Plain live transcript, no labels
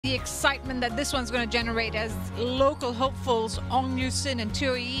The excitement that this one's going to generate as local hopefuls Ong Yu Sin and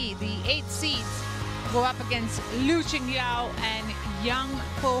TPE, the 8 seeds, go up against Lu Qingyao and Yang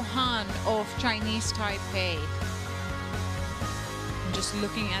Po-han of Chinese Taipei. I'm just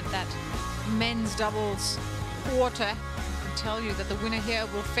looking at that men's doubles quarter, I can tell you that the winner here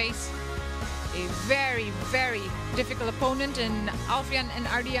will face a very, very difficult opponent in Alfian and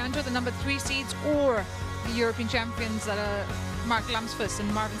Ardianto, the number 3 seeds, or the European champions that are Mark Lumsfus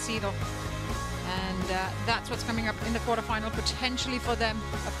and Marvin Seidel. And that's what's coming up in the quarterfinal potentially for them.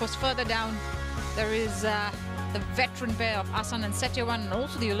 Of course, further down there is the veteran pair of Asan and Setyawan, and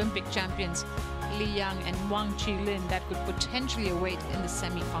also the Olympic champions Li Yang and Wang Qilin that could potentially await in the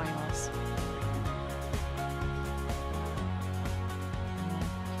semi-finals.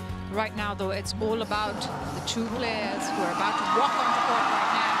 Right now, though, it's all about the 2 players who are about to walk on the court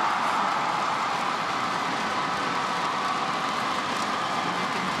right now. You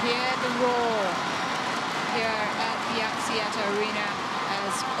can hear the roar here at the Axiata Arena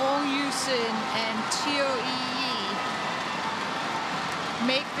as Ong Yu Sin and TPE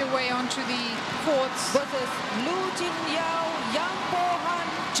make their way onto the courts. Versus Lu Qingyao, Yang Po-han,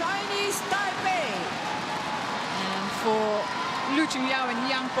 Chinese Taipei. And for Lu Qingyao and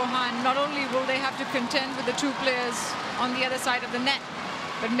Yang Po-han, not only will they have to contend with the 2 players on the other side of the net,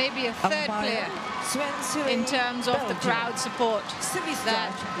 but maybe a third player in terms of the crowd support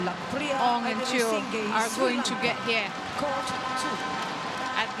that Ong and Teo are going to get here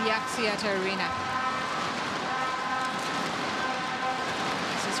at the Axiata Arena.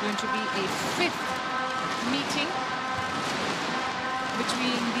 This is going to be a 5th meeting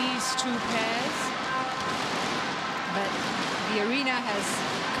between these 2 pairs, but the arena has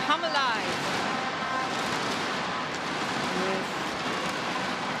come alive with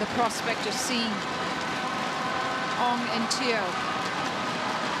the prospect of seeing Ong and Teo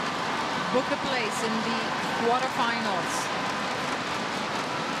book a place in the quarterfinals.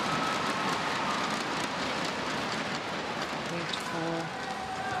 Wait for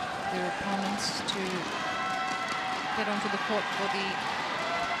their opponents to get onto the court for the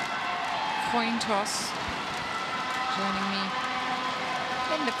coin toss. Joining me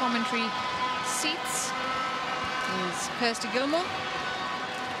in the commentary seats is Kirsty Gilmore,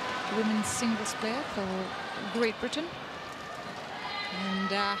 women's singles player for Great Britain.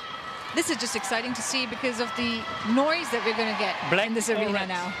 And this is just exciting to see because of the noise that we're going to get in this arena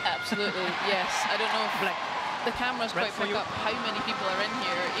now. Absolutely, yes. I don't know if the cameras quite pick up how many people are in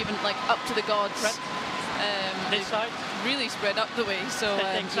here, even like up to the gods. This side. Really spread up the way, so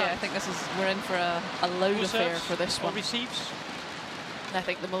yeah, I think we're in for a loud affair for this one. Receives. I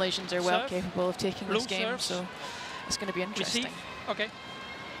think the Malaysians are well capable of taking this game, so it's going to be interesting. Receive. Okay.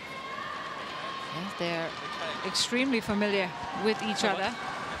 Yeah, they're extremely familiar with each other,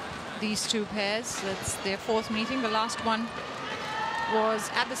 these 2 pairs. That's their 4th meeting. The last one was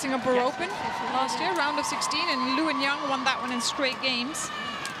at the Singapore Open last year, round of 16, and Lu and Yang won that one in straight games.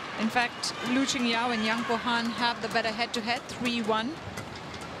 In fact, Lu Qingyao and Yang Po-han have the better head-to-head, 3-1.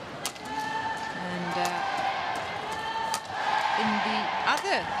 And in the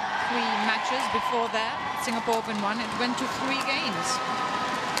other 3 matches before that, Singapore Open 1, it went to 3 games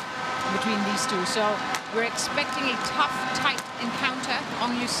between these 2. So we're expecting a tough, tight encounter.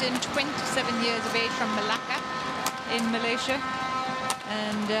 Ong Yu Sin, 27 years of age, from Malacca in Malaysia.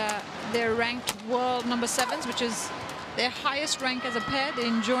 And they're ranked world number 7s, which is their highest rank as a pair. They're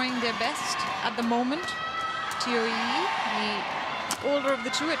enjoying their best at the moment. TPE, the older of the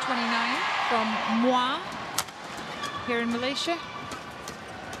 2 at 29, from Muar here in Malaysia.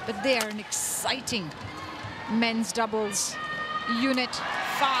 But they are an exciting men's doubles unit,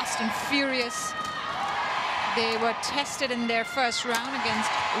 fast and furious. They were tested in their first round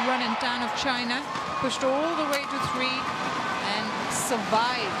against Run and Tan of China, pushed all the way to 3 and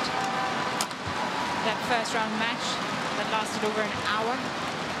survived that first round match that lasted over an hour.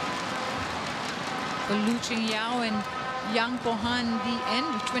 For Lu Qingyao and Yang Po-han, the end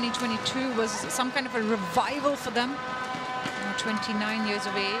of 2022 was some kind of a revival for them. 29 years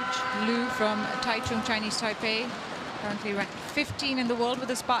of age. Lu from Taichung, Chinese Taipei, currently ranked 15 in the world with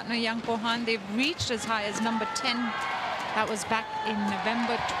his partner Yang Po-han. They've reached as high as number 10. That was back in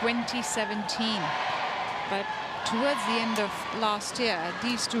November 2017. But towards the end of last year,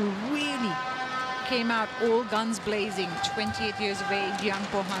 these 2 really came out all guns blazing. 28 years of age, Yang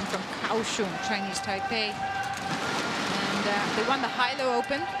Po-han from Kaohsiung, Chinese Taipei. And they won the Hilo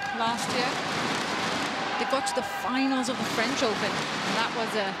Open last year. They got to the finals of the French Open, and that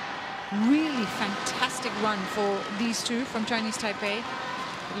was a really fantastic run for these 2 from Chinese Taipei.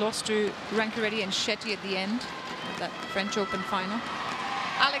 Lost to Rankireddy and Shetty at the end of that French Open final.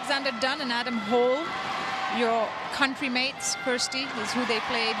 Alexander Dunn and Adam Hall, your country mates, Kirsty, is who they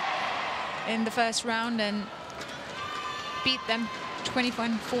played in the first round and beat them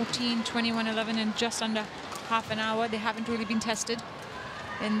 21-14, 21-11 in just under half an hour. They haven't really been tested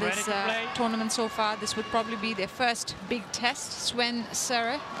in this tournament so far. This would probably be their first big test. Sven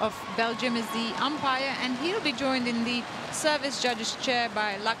Serre of Belgium is the umpire, and he'll be joined in the service judges chair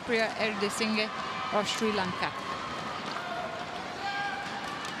by Lakpriya Erdesinghe of Sri Lanka.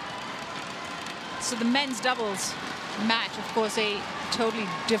 So the men's doubles match, of course, a totally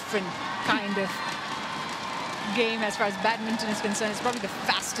different kind of game as far as badminton is concerned. It's probably the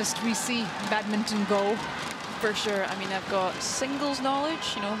fastest we see badminton go. For sure. I mean, I've got singles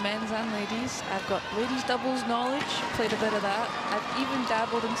knowledge, you know, men's and ladies. I've got ladies doubles knowledge, played a bit of that. I've even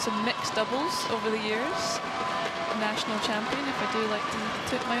dabbled in some mixed doubles over the years. National champion, if I do like to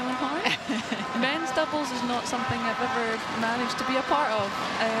toot my own horn. Men's doubles is not something I've ever managed to be a part of.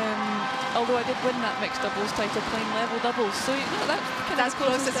 Although I did win that mixed doubles title playing level doubles. So, you know, that's as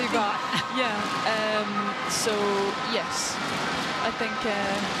close as you got. Yeah. So, yes. I think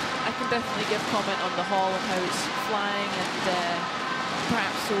I can definitely give comment on the hall and how it's flying and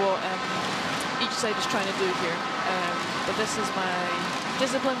perhaps what each side is trying to do here. But this is my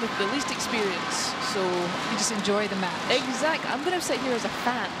discipline with the least experience, so you just enjoy the match. Exactly. I'm going to sit here as a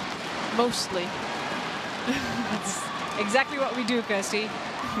fan, mostly. That's exactly what we do, Kirsty.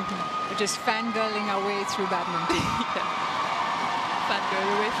 We're just fangirling our way through badminton. Yeah. Fangirl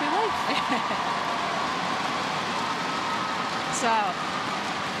your way through life. So,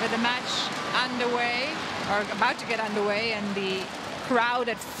 with the match underway, or about to get underway, and the crowd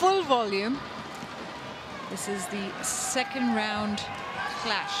at full volume, this is the second round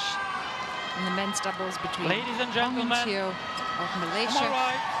clash in the men's doubles between Ladies and gentlemen, Ong Teo of Malaysia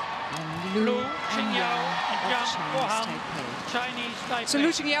and Lu Qingyao of Chinese Taipei. So Lu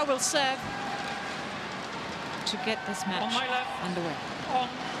Qingyao will serve to get this match on my left, underway. Ong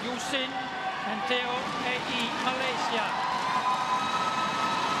Yusin and Teo AE Malaysia.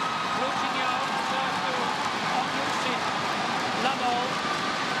 Lu Qingyao serve to Ong Yusin. Love all.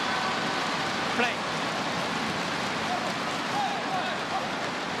 Play.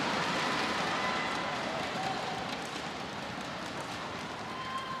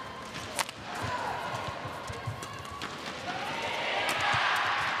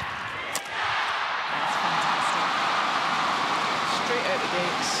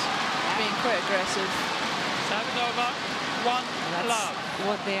 Aggressive. Service over. 1 love.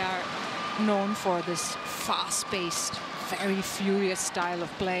 What they are known for, this fast-paced, very furious style of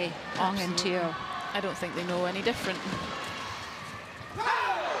play. Ong and Teo. I don't think they know any different.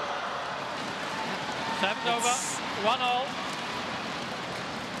 Service over. 1-all.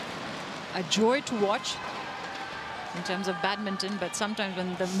 A joy to watch in terms of badminton, but sometimes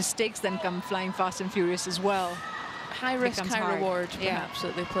when the mistakes then come flying fast and furious as well. High risk, high reward, perhaps,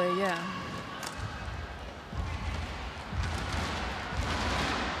 that they play, yeah.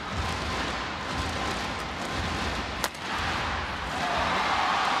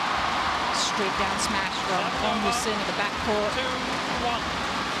 Straight down smash from Ong Yusin at the back court. 2-1.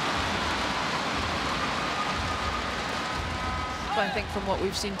 But I think from what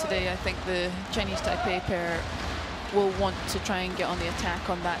we've seen today, I think the Chinese Taipei pair will want to try and get on the attack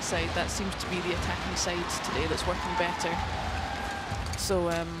on that side. That seems to be the attacking side today that's working better.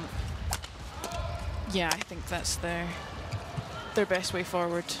 So, yeah, I think that's their best way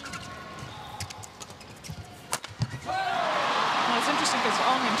forward. Well, it's interesting because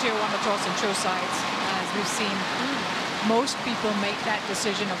Ong and Teo won the toss and chose sides. As we've seen, most people make that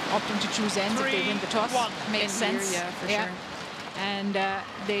decision of opting to choose ends if they win the toss. Makes sense. Here, yeah, for sure. And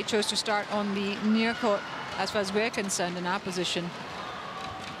they chose to start on the near court, as far as we're concerned, in our position.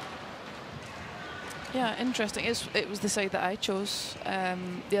 Yeah, interesting. It was the side that I chose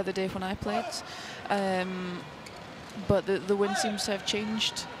the other day when I played. But the wind seems to have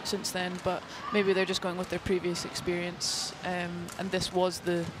changed since then, but maybe they're just going with their previous experience. And this was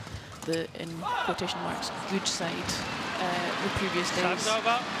the in quotation marks, good side the previous days.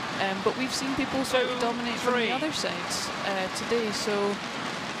 But we've seen people sort of dominate from the other sides today, so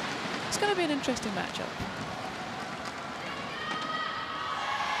it's going to be an interesting matchup.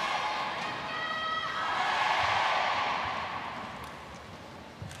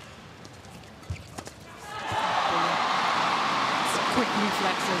 Quick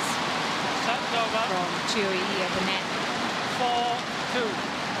reflexes from Chioe at the net. 4-2.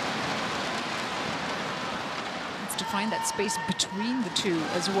 It's to find that space between the two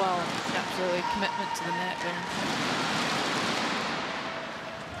as well. Absolutely, commitment to the net there.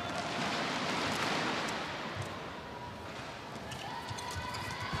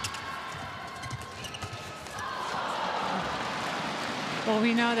 Well,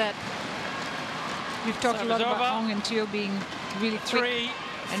 we know that we've talked a Serve lot is about over. Hong and Teo being really quick 3-4.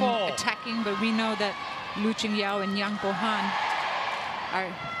 and attacking, but we know that Lu Qingyao and Yang Po-han are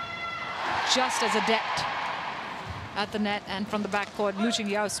just as adept at the net and from the backcourt. Lu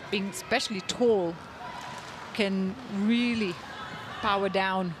Qingyao, being especially tall, can really power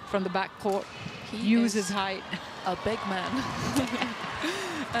down from the backcourt, use his height. A big man.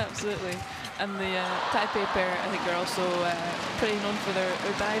 Absolutely. And the Taipei pair, I think, are also pretty known for their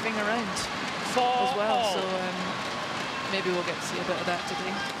diving around as well. So maybe we'll get to see a bit of that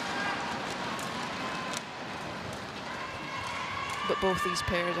today. But both these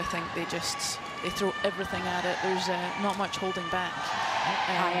pairs, I think, they throw everything at it. There's not much holding back.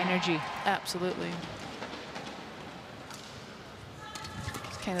 High energy. Absolutely.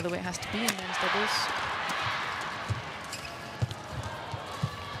 It's kind of the way it has to be in men's doubles.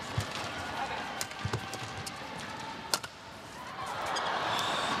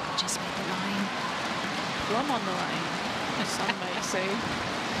 Just made the line. Plum on the line, as some might say.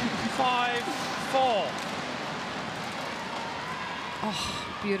 5-4. Oh,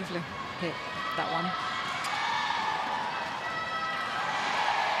 beautifully hit that one.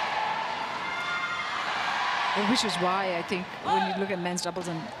 Well, which is why I think when you look at men's doubles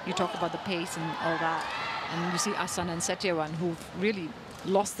and you talk about the pace and all that, and you see Asan and Setyawan who've really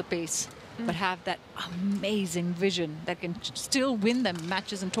lost the pace, but have that amazing vision that can still win them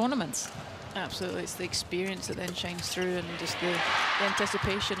matches and tournaments. Absolutely, it's the experience that then shines through, and just the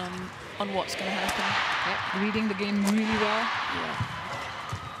anticipation on what's going to happen. Yep, reading the game really well. Yeah.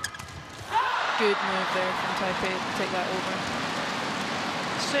 Good move there from Taipei to take that over.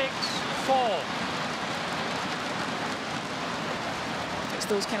 6-4. It's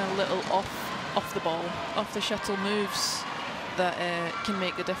those kind of little off the ball, off the shuttle moves that can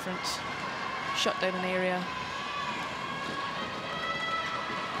make the difference. Shut down an area.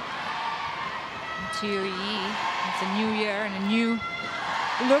 TOE, it's a new year and a new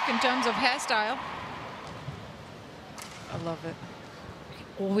look in terms of hairstyle. I love it.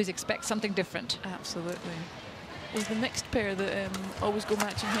 Always expect something different. Absolutely. There's the mixed pair that always go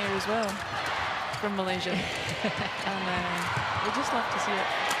matching hair as well from Malaysia. And we just love to see it.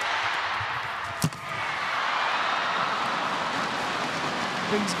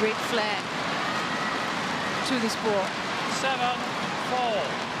 Brings great flair to the sport.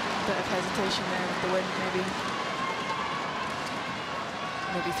 7-4. Bit of hesitation there with the wind, maybe.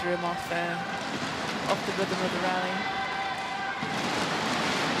 Maybe threw him off the rhythm of the rally.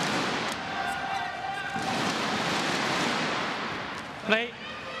 Play.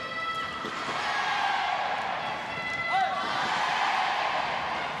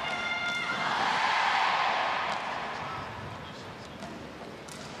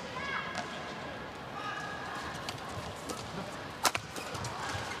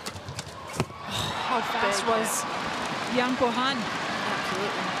 How fast was Yang Po-han?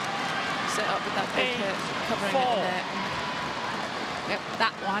 Absolutely. Set up with that big hit, covering it in net. Yep,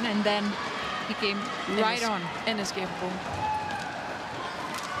 that one, and then he came right on. Inescapable.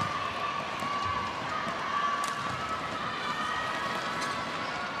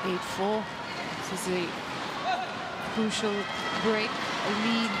 (8-4). This is a crucial break, a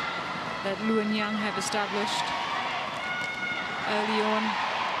lead that Lu and Yang have established early on.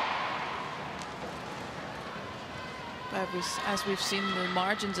 As we've seen, the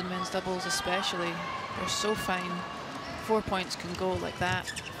margins in men's doubles especially, they're so fine. 4 points can go like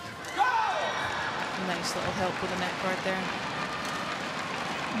that. Nice little help with the net guard there.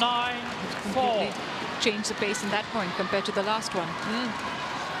 9-4. Completely changed the pace in that point compared to the last one.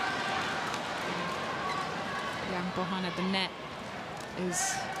 Yang Po-han at the net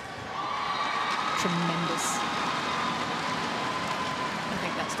is tremendous. I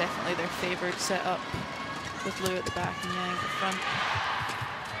think that's definitely their favoured setup, with Lu at the back and Yang at the front.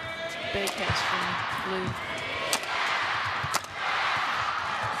 Big hits from Lu.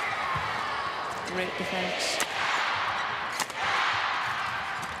 Great defence.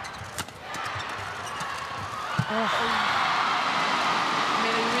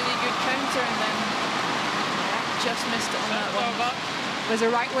 Made a really good counter and then just missed it on that one. It was the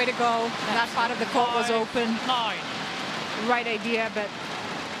right way to go. That part of the court was open. 9. Right idea, but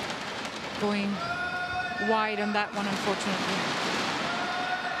going wide on that one, unfortunately.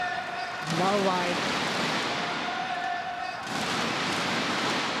 Well wide.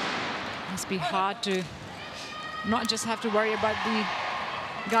 Must be hard to not just have to worry about the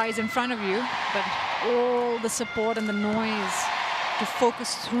guys in front of you, but all the support and the noise to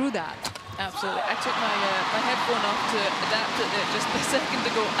focus through that. Absolutely. I took my headphone off to adapt it just a second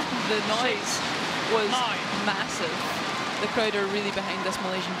ago, and the noise was massive. the crowd are really behind this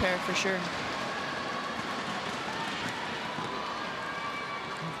Malaysian pair for sure.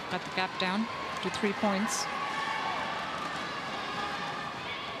 Got the gap down to 3 points.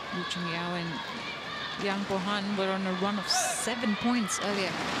 Lu Chungyao and Yang Pohan were on a run of 7 points earlier,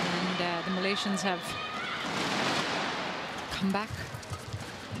 and the Malaysians have come back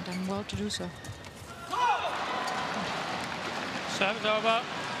and done well to do so. Serve over.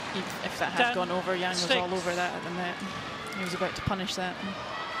 If that had gone over, Yang was all over that at the net. He was about to punish that.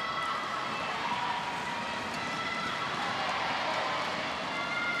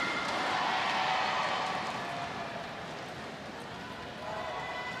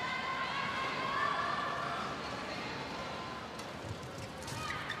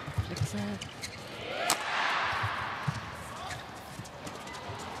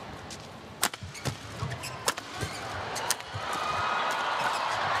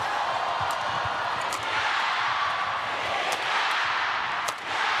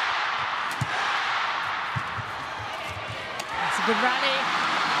 Good rally,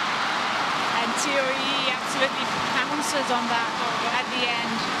 and TOE absolutely pounces on that at the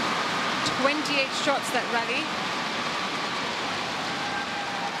end. 28 shots that rally.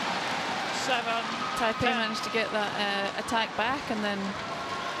 7. Taipei managed to get that attack back, and then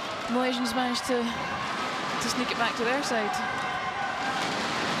Malaysians managed to sneak it back to their side.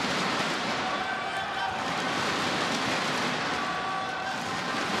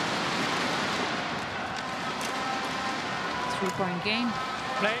 Three-point game.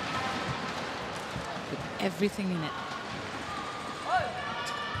 Play. With everything in it. I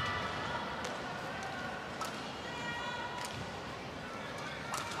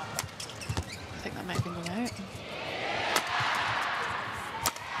think that might have been going out.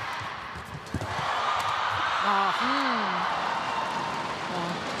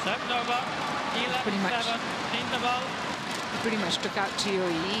 Serve over. 11-7. Interval. Pretty much took out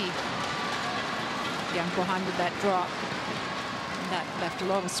TOE. Yang Pohan with that drop. That left a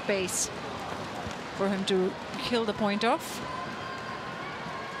lot of space for him to kill the point off.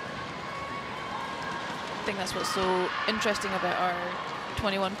 I think that's what's so interesting about our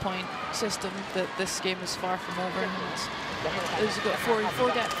 21-point system, that this game is far from over. It's got a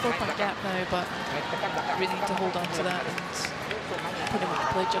four-point gap now, but really need to hold on to that and pretty much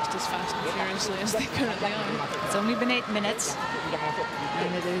play just as fast and furiously as they currently are. It's only been 8 minutes,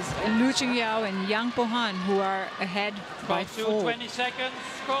 and it is Lu Chungyao and Yang Pohan who are ahead by 4. 20 seconds.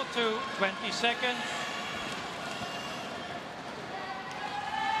 Score 2, 20 seconds.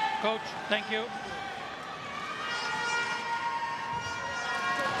 Coach, thank you.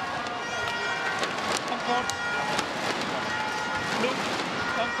 On court. Luke,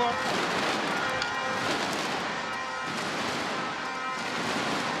 on court.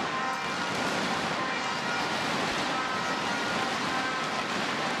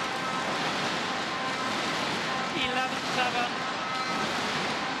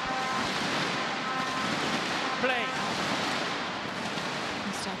 Play.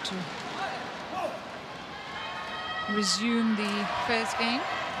 We start to resume the first game.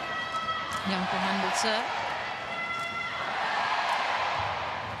 Yang Pohan will serve.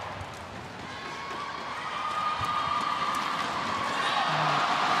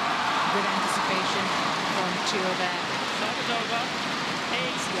 Good anticipation from Chio there. Serve is over.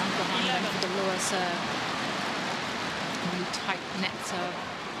 Yang Pohan went for the lower serve. Really tight net serve.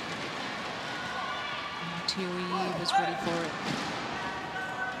 TOE was ready for it.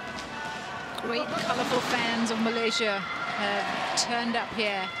 Great colourful fans of Malaysia have turned up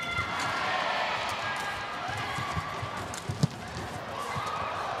here.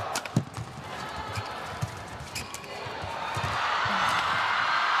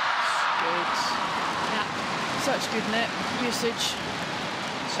 Good. Yeah, such good net usage.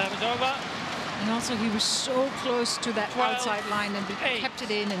 Serve is over. And also he was so close to that 12, outside line, and he kept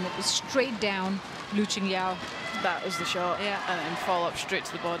it in, and it was straight down Lu Chungyao. That was the shot. Yeah. And then fall up straight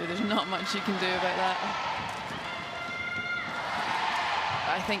to the body. There's not much you can do about that.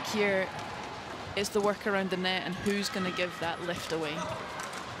 I think here it's the work around the net and who's going to give that lift away.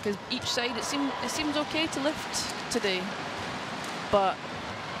 Because each side, it seems okay to lift today, but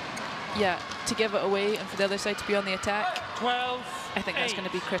yeah, to give it away and for the other side to be on the attack, 12. I think that's going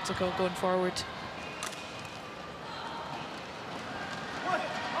to be critical going forward.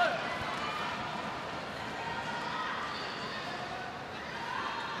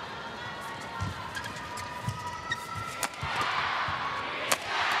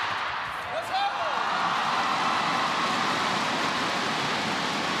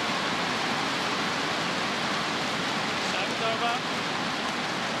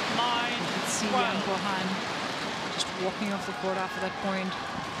 just walking off the court after that point,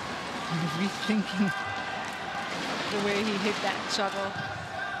 and rethinking the way he hit that shuttle.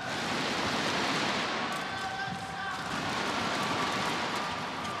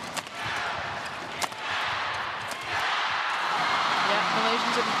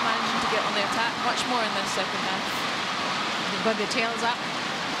 Malaysians are managing to get on the attack much more in this second half. They've got their tails up.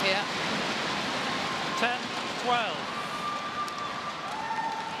 Yeah. 10-12.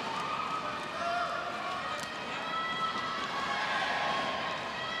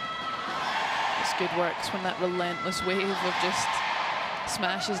 It's good work. It's when that relentless wave of just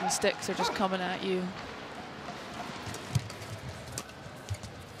smashes and sticks are just coming at you.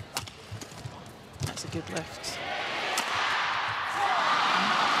 That's a good lift.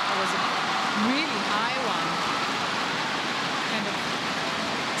 Was a really high one. Kind of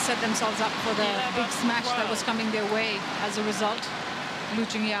set themselves up for the big smash that was coming their way as a result. Lu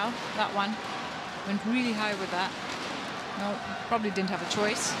Yao, that one, went really high with that. No, probably didn't have a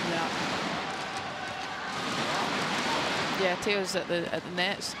choice. Yeah, Teo's at the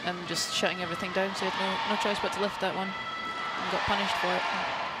nets and just shutting everything down, so he had no choice but to lift that one and got punished for it.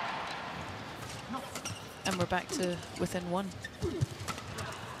 And we're back to within one.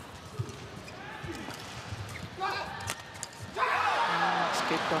 That's a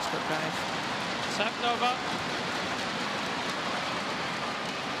good cross-court drive. Sapnova.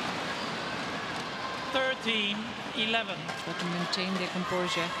 13-11. Got to maintain their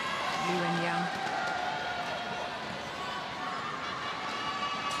composure, Liu and Yang.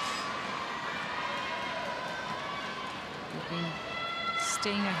 They've been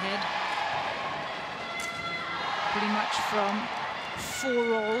staying ahead pretty much from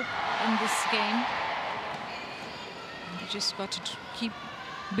 4-all in this game. And you just got to keep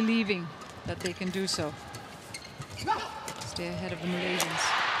believing that they can do so. Stay ahead of the Malaysians.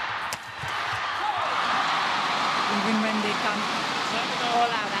 Even when they come all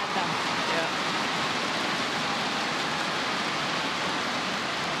out at them. Yeah.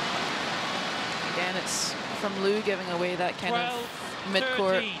 Again, it's from Liu giving away that kind of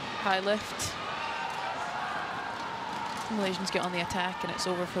mid-court high lift. Malaysians get on the attack and it's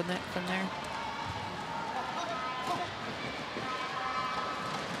over from there.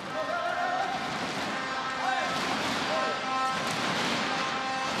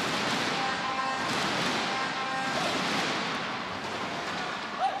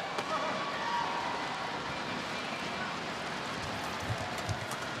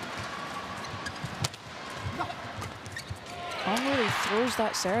 Really throws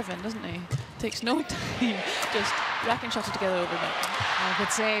that serve in, doesn't he? Takes no time, just rack and shuttle together over net. Oh,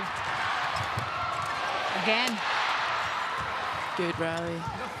 good save. Again. Good rally.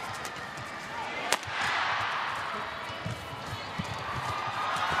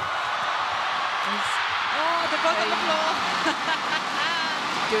 Oh, they're both on the floor.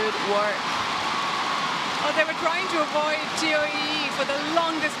 Good work. Oh, they were trying to avoid TOE for the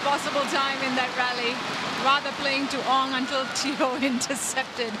longest possible time in that rally, rather playing to Ong until Teo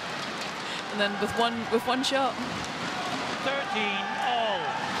intercepted. And then with one shot, 13-all.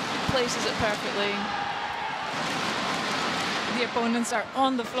 places it perfectly. The opponents are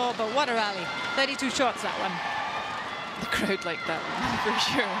on the floor, but what a rally. 32 shots, that one. The crowd liked that one, for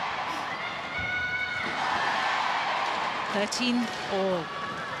sure. 13-all.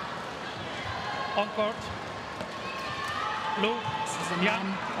 On court. Lu. This is a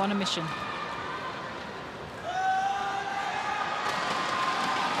man on a mission.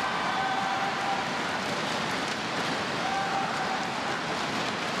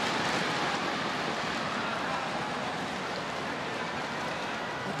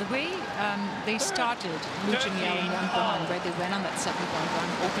 The way they started, Lu Yao and Yang Po-han, where they went on that 7-point run,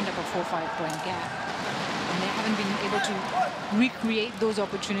 opened up a 4-5-point gap, and they haven't been able to recreate those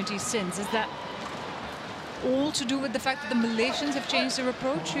opportunities since. Is that all to do with the fact that the Malaysians have changed their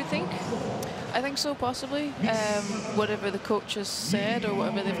approach, you think? I think so, possibly. Whatever the coach has said or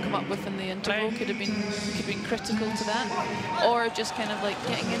whatever they've come up with in the interval could have been critical to that, or just kind of like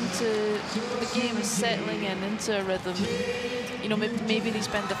getting into the game and settling into a rhythm. You know, maybe they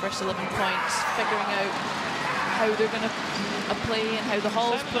spend the first 11 points figuring out how they're going to play and how the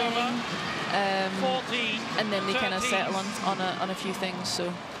hall's playing, and then they kind of settle on a few things.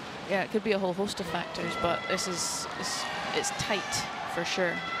 So yeah, it could be a whole host of factors, but it's tight for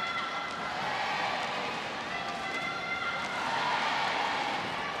sure.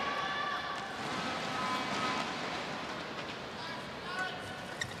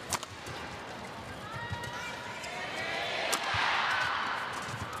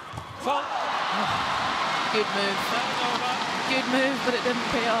 Good move. Good move, but it didn't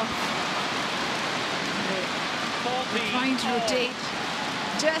pay off. Trying to rotate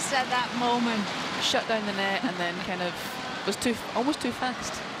just at that moment. Shut down the net and then kind of was almost too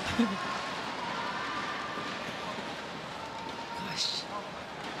fast. Gosh,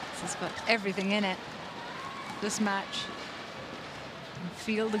 this has got everything in it, this match.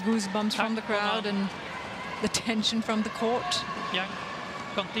 Feel the goosebumps from the crowd and the tension from the court. Yeah,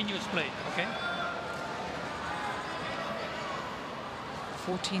 continuous play, okay?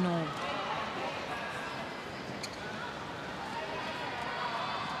 14 all.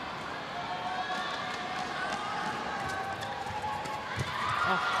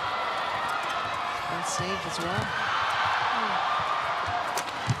 Oh, well saved as well.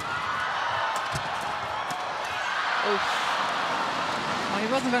 Oh, Well, he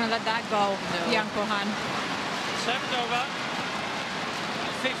wasn't going to let that go, No. Yang Po-han. Served over.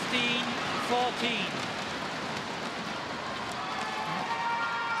 15-14.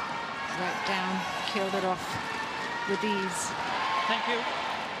 Right down, killed it off with ease. Thank you.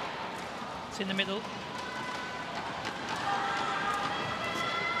 It's in the middle.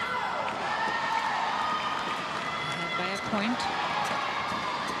 Ahead by a point.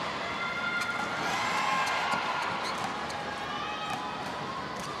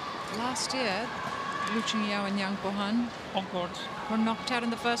 Last year, Lu Chungyao and Yang Po-han On court. were knocked out in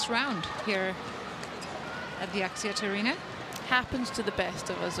the first round here at the Axiata Arena. happens to the best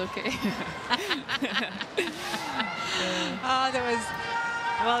of us, okay? Oh, that was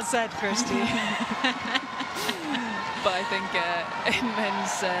well said, Kirsty. But I think in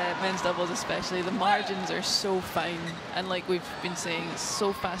men's doubles especially, the margins are so fine, and like we've been saying, it's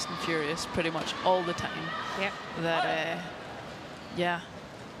so fast and furious pretty much all the time. Yep. That yeah,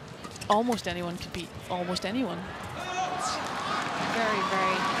 almost anyone could beat almost anyone. Very,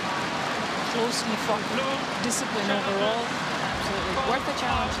 very closely fought discipline overall. Absolutely worth a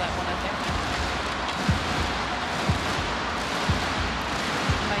challenge, that one, I think.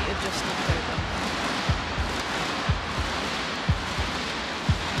 Might have just slipped out them.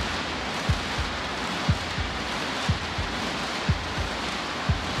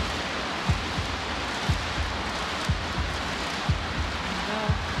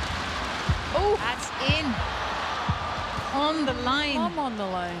 Oh, that's in. On the line. I'm on the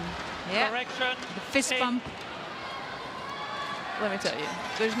line. Yeah. Correction. The fist bump. Let me tell you,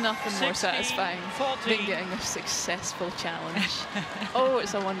 there's nothing more 16, satisfying 14. than getting a successful challenge. Oh,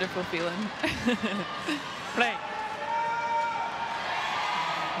 it's a wonderful feeling. Play.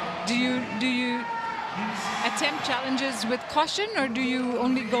 Do you attempt challenges with caution, or do you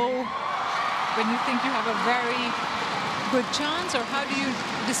only go when you think you have a very good chance, or how do you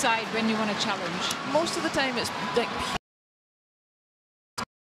decide when you want to challenge? Most of the time it's like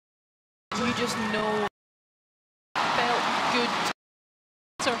you just know felt good.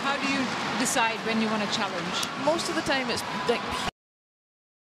 So how do you decide when you want to challenge? Most of the time it's like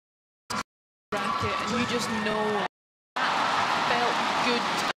racket and you just know felt good.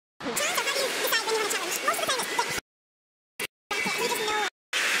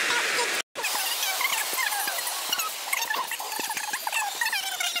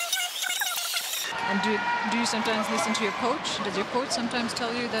 And do you sometimes listen to your coach? Does your coach sometimes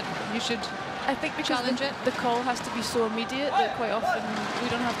tell you that you should I think because challenge it? the call has to be so immediate that quite often we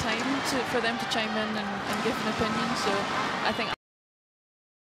don't have time for them to chime in and give an opinion. So I think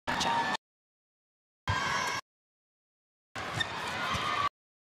challenge.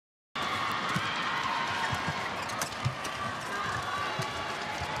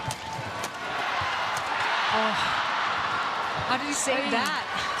 Oh, how did he save that?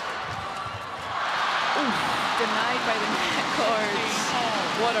 Ooh, denied by the net cords.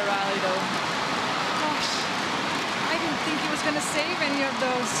 What a rally though. Gosh, I didn't think he was going to save any of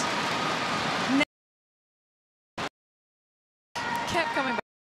those. Kept coming back.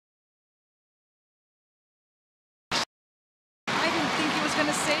 I didn't think he was going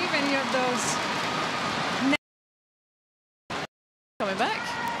to save any of those. Coming back.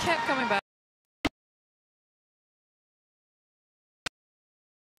 Kept coming back.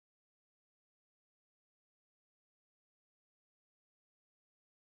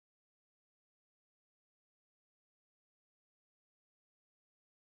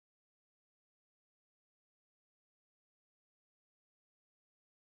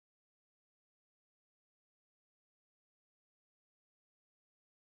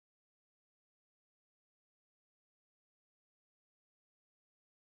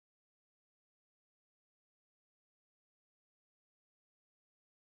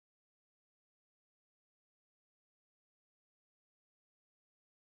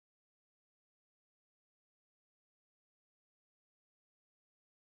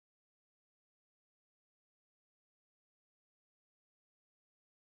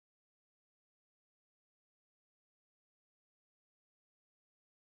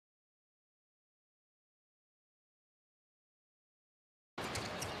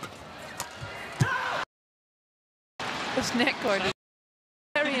 This net cord is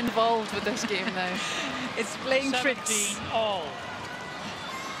very involved with this game now. It's playing tricks. All.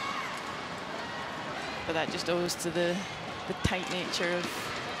 But that just owes to the tight nature of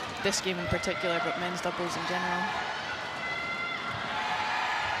this game in particular, but men's doubles in general.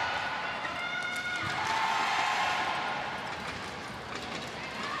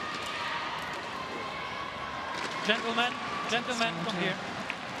 Gentlemen, come here.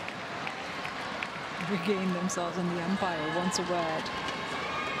 Regain themselves, and the umpire wants a word.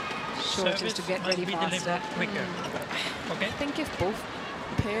 Sure, just to get ready faster. Quicker. Okay. I think if both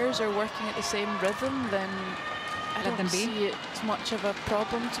pairs are working at the same rhythm, then I don't see it as much of a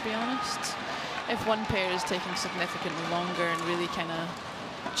problem, to be honest. If one pair is taking significantly longer and really kind of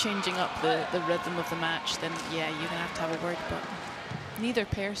changing up the rhythm of the match, then yeah, you're going to have a word, but neither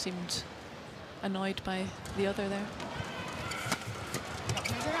pair seemed annoyed by the other there.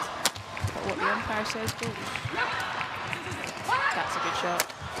 But what the umpire says goes. That's a good shot.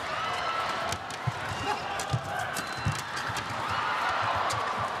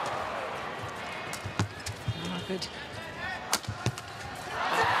 Good.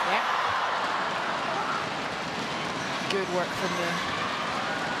 Yeah. Good work from the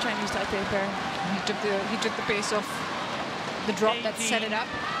Chinese Taipei pair. He took the pace off the drop that set it up.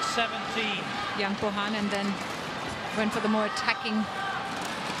 17. Yang Po-han, and then went for the more attacking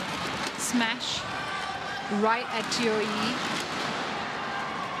smash right at TOE.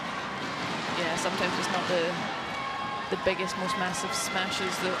 Yeah, sometimes it's not the biggest, most massive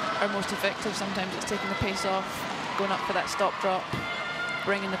smashes that are most effective. Sometimes it's taking the pace off, going up for that stop drop,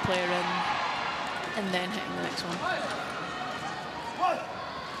 bringing the player in, and then hitting the next one.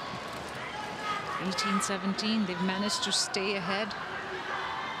 18-17, they've managed to stay ahead.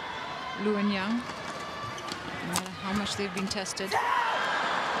 Lu and Yang, no matter how much they've been tested.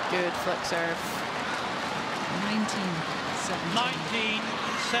 Good flick serve. 19-17.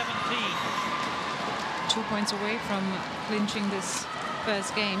 19-17. 2 points away from clinching this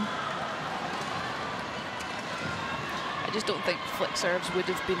first game. I just don't think flick serves would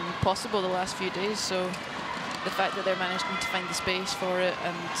have been possible the last few days, so the fact that they're managing to find the space for it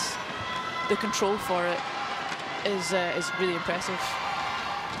and the control for it is really impressive.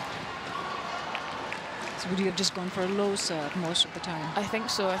 So would you have just gone for a low serve most of the time? I think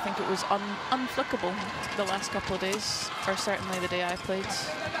so. I think it was unflickable the last couple of days, or certainly the day I played.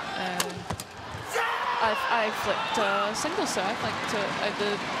 I flicked a single serve, like at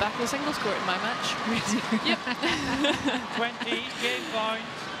the back of the singles court in my match. Yep. 20, game point,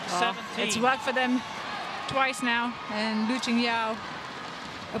 17. It's worked for them twice now, and Lu Qingyao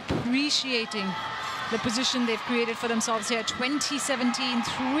appreciating the position they've created for themselves here. 20-17,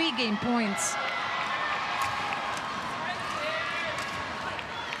 3 game points.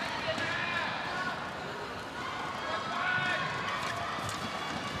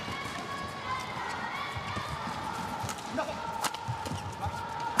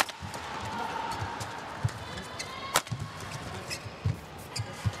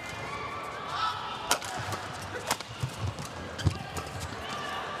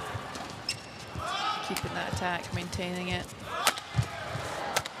 Keeping that attack, maintaining it.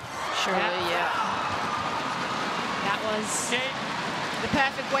 Surely, yeah. That was the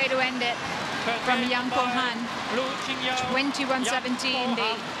perfect way to end it from Yang Po-han. 21-17,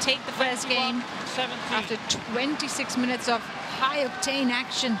 they take the first game after 26 minutes of high-octane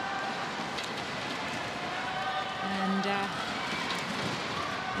action. And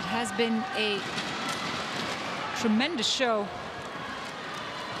it has been a tremendous show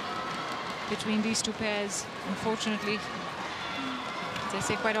between these two pairs. Unfortunately, as I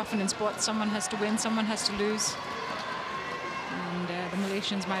say quite often in sports, someone has to win, someone has to lose. And the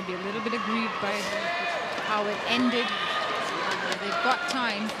Malaysians might be a little bit aggrieved by how it ended. They've got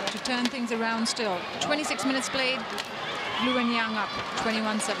time to turn things around still. 26 minutes played, Lu and Yang up,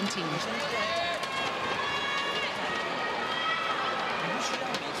 21-17.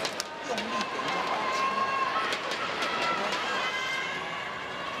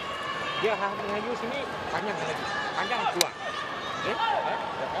 Dia hanya sini panjang lagi, panjang keluar. Okay?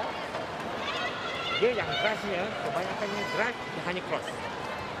 Dia yang drive-nya kebanyakannya drive dia hanya cross.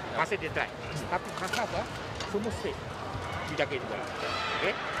 Masa dia drive. Tapi kasar semua straight. Dijaga itu bola.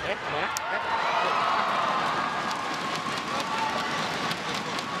 Okey? Mana?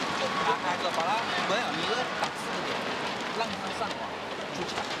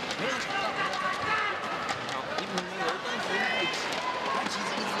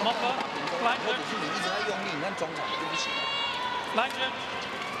 Mopper, Langdon. Langdon.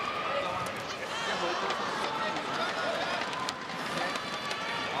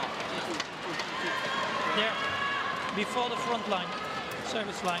 Yeah. before the front line,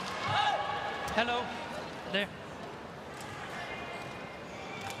 service line. Hello, there.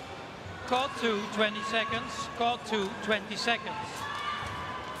 Court 2, 20 seconds. Court 2, 20 seconds.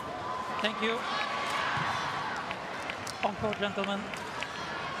 Thank you. On court, gentlemen.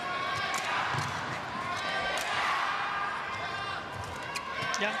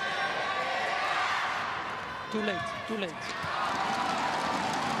 Yeah. Too late, too late.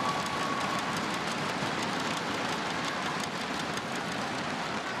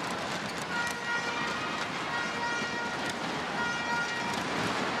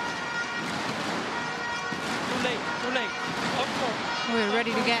 Too late. Of course. We're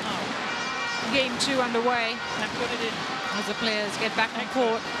ready to get game 2 underway And put it in. as the players get back on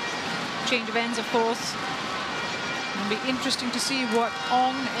court. Change of ends, of course. It'll be interesting to see what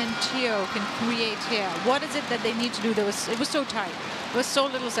Ong and Teo can create here. What is it that they need to do? It was so tight. There was so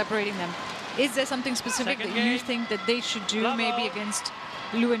little separating them. Is there something specific Second that you game. think that they should do Lavo. maybe against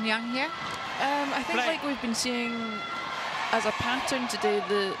Lu and Yang here? I think Play. like we've been seeing as a pattern today,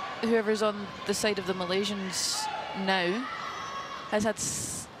 whoever's on the side of the Malaysians now has had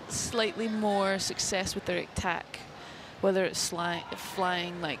slightly more success with their attack, whether it's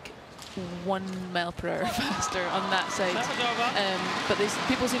flying like 1 mile per hour faster on that side. That was over. But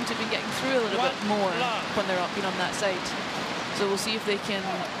people seem to be getting through a little bit more when they're being on that side. So we'll see if they can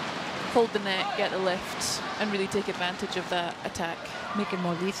hold the net, get the lift, and really take advantage of that attack. Make it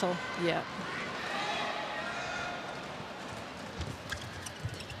more lethal. Yeah.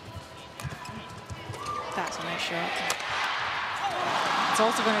 That's a nice shot. It's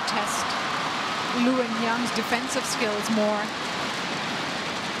also going to test Lu and Yang's defensive skills more.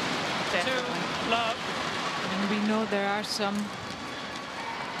 Two, love. And we know there are some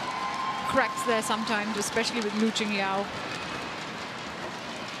cracks there sometimes, especially with Lu Qingyao.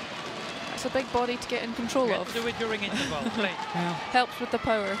 That's a big body to get in control You of. have to do it during interval. Play. Helps with the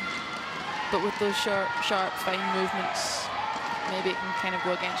power, but with those sharp, fine movements, maybe it can kind of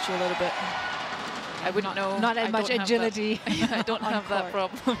go against you a little bit. I wouldn't know. Not as I much don't have agility. that. I don't on have that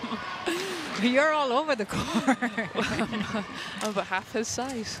court. problem. You're all over the court. I'm about half his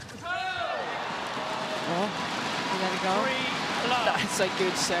size. Oh, we let it go. 3, love. That's a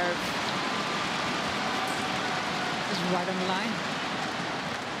good serve. Just right on the line.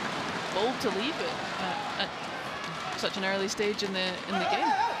 Bold to leave it at such an early stage in the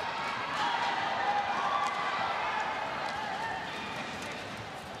game.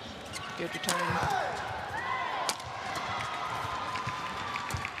 Good return.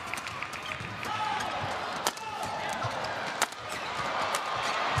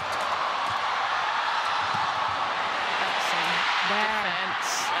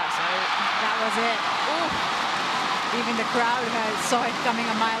 That was it. Ooh. Even the crowd saw it coming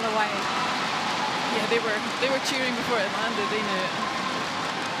a mile away. Yeah, they were cheering before it landed. They knew it.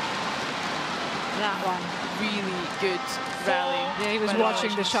 That one. Really good rally. Yeah, he was by the watching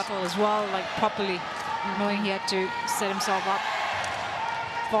the Malaysians. shuttle as well, like properly, knowing he had to set himself up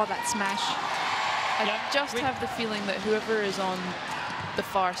for that smash. I just have the feeling that whoever is on the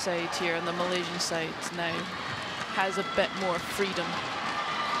far side here, on the Malaysian side now, has a bit more freedom,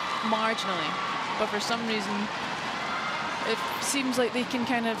 marginally. But for some reason, it seems like they can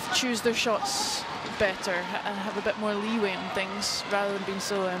kind of choose their shots better and have a bit more leeway on things rather than being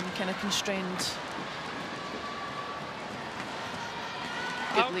so kind of constrained.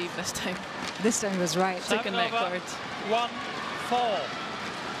 Good leave this time. This time was right. Took a net card. 1-4.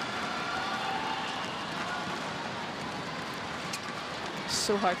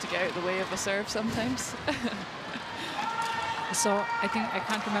 So hard to get out of the way of a serve sometimes. So I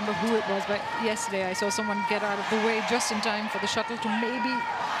can't remember who it was, but yesterday I saw someone get out of the way just in time for the shuttle to maybe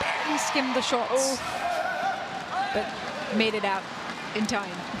barely skim the shots. But made it out in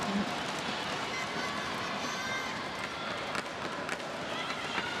time.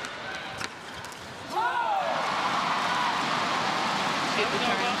 Good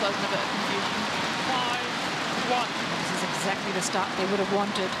return, causing a bit of confusion. 5-1. This is exactly the start they would have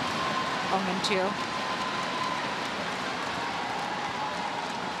wanted, Ong and Teo.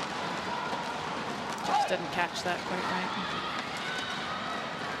 Just didn't catch that quite right.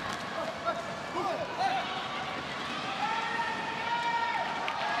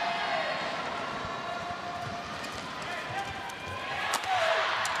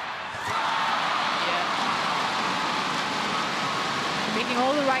 Making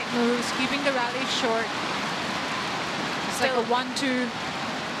all the right moves, keeping the rally short. It's like a 1-2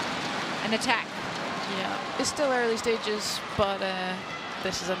 an attack. Yeah, it's still early stages, but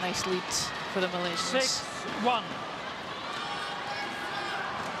this is a nice lead for the Malaysians. 6-1.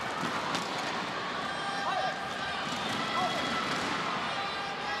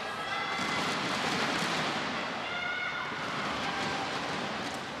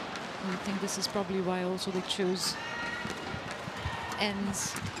 this is probably why also they choose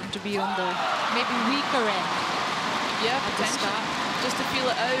ends to be on the maybe weaker end. Yeah, at the potentially. start. Just to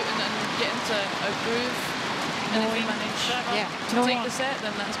feel it out and get into a groove. And if you manage to take the set,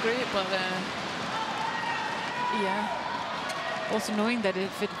 then that's great. But yeah. Also knowing that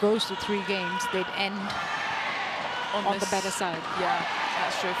if it goes to 3 games, they'd end on the better side. Yeah,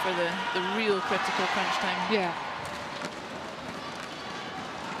 that's true for the real critical crunch time. Yeah.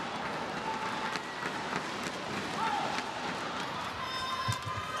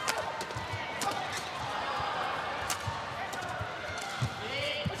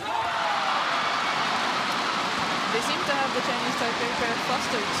 They seem to have the Chinese Taipei pair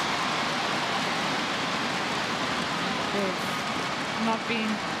flustered. They've not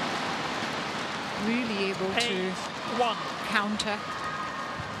been really able to counter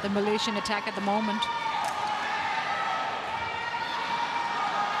the Malaysian attack at the moment.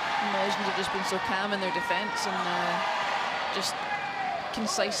 The Malaysians have just been so calm in their defence and just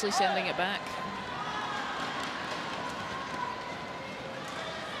concisely sending it back.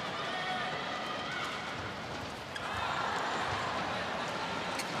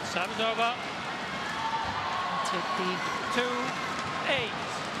 Serve's over. Take the 2-8.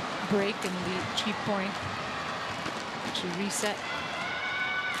 break and the cheap point to reset.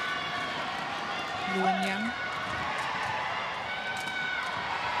 Luan Yang.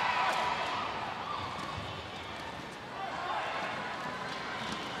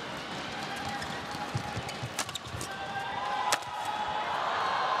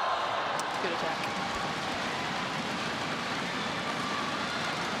 Good attack.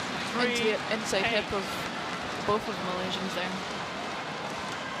 Into the inside hip of both of the Malaysians there.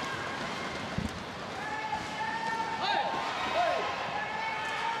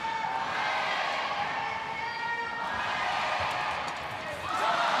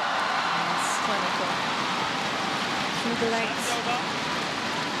 Through the legs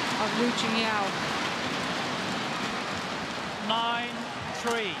of Lu Jingyao.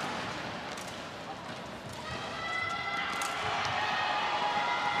 9-3.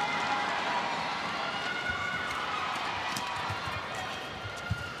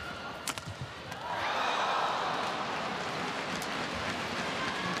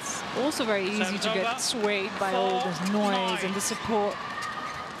 Also very easy to get swayed by all this noise and the support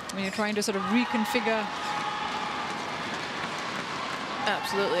when you're trying to sort of reconfigure.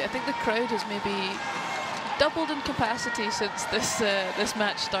 Absolutely. I think the crowd has maybe doubled in capacity since this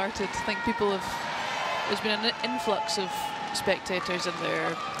match started. I think there's been an influx of spectators and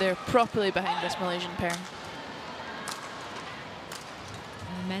they're properly behind this Malaysian pair.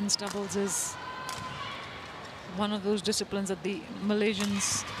 And men's doubles is one of those disciplines that the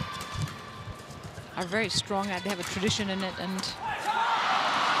Malaysians are very strong at. They have a tradition in it and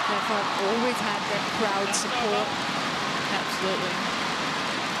therefore have always had that crowd support. Absolutely.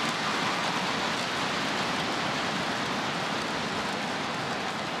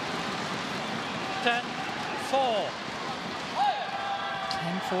 Ten, 4.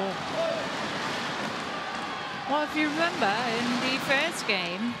 10-4. Well, if you remember, in the first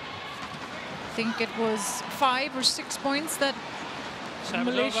game, I think it was 5 or 6 points that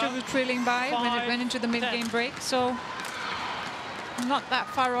Malaysia was trailing by when it went into the mid-game break. So not that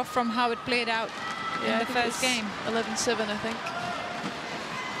far off from how it played out in the first game. 11-7, I think.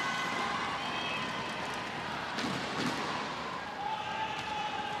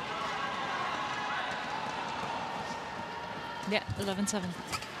 Yeah, 11-7.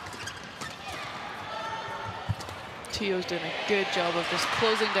 Tio's doing a good job of just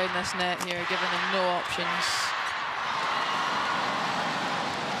closing down this net here, giving them no options.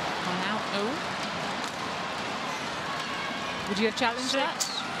 One out. Oh. Would you have challenged that?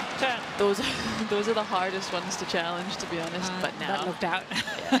 10. Those are the hardest ones to challenge, to be honest. But now that looked out.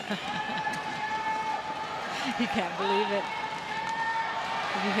 You can't believe it.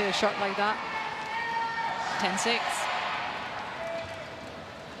 If you hit a shot like that. 10-6.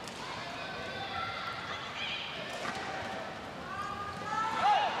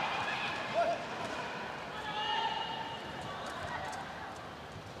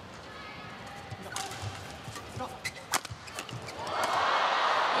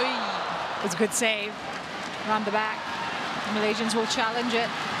 It's a good save. Around the back. The Malaysians will challenge it.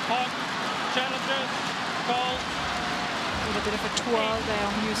 Hot challenges. Call. With a bit of a twirl there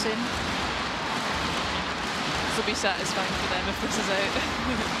on Yusin. This will be satisfying for them if this is out.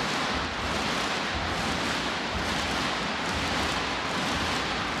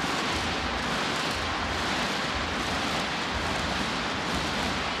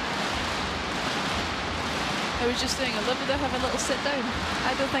 was just saying, I love it to have a little sit down.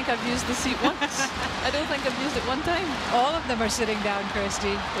 I don't think I've used the seat once. I don't think I've used it one time. All of them are sitting down,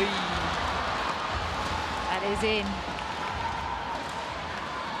 Kirsty. That is in.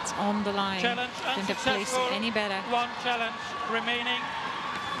 It's on the line. Challenge Couldn't have placed unsuccessful. it any better. One challenge remaining.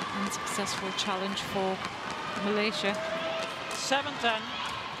 Unsuccessful challenge for Malaysia. 7-10.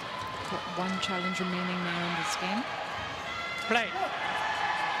 Got one challenge remaining now in this game. Play.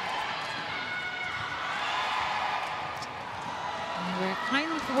 And we're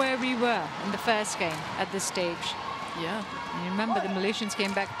kind of where we were in the first game at this stage. Yeah. And you remember the Malaysians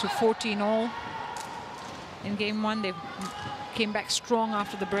came back to 14-all in game one. They came back strong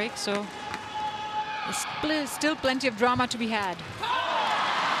after the break, so there's still plenty of drama to be had.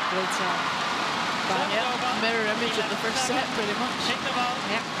 Great serve. Yeah, mirror image of the first set, pretty much.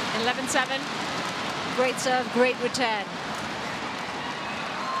 Yeah, 11-7. Great serve, great return.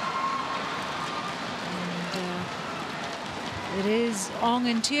 And it is Ong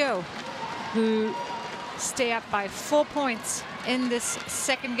and Teo who stay up by 4 points in this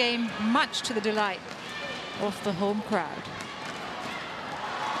second game, much to the delight of the home crowd.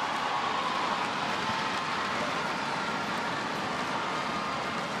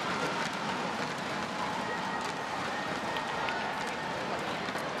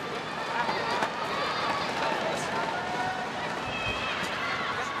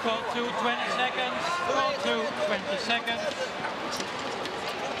 Call to 20 seconds. Call to 20 seconds.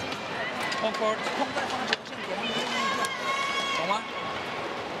 On court.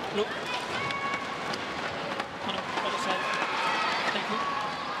 Look. On the other side. Thank you.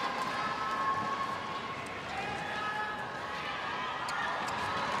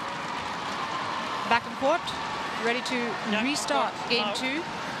 Back in court, ready to Yeah, restart court game out. 2.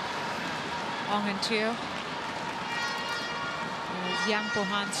 Ong and Teo. As Yang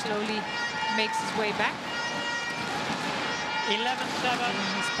Po-han slowly makes his way back. 11-7. And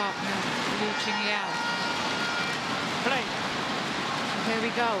his partner, Liu Qingyao. Play. Here we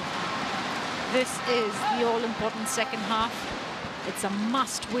go. This is the all-important second half. It's a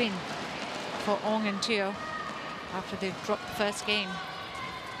must-win for Ong and Teo after they've dropped the first game,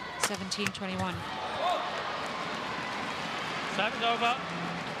 17-21. Serve over.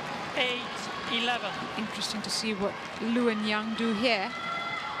 8-11. Interesting to see what Liu and Yang do here.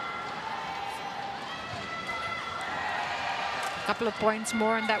 A couple of points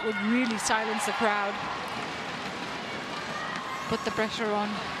more and that would really silence the crowd. Put the pressure on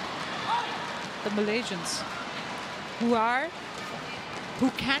the Malaysians, who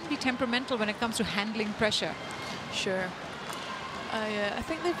can be temperamental when it comes to handling pressure. Sure. I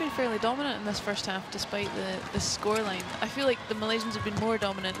think they've been fairly dominant in this first half, despite the scoreline. I feel like the Malaysians have been more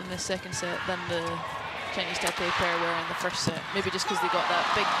dominant in this second set than the Chinese Taipei pair were in the first set. Maybe just because they got that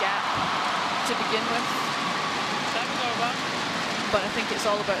big gap to begin with. But I think it's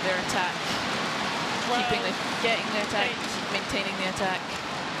all about their attack. Getting the attack, maintaining the attack.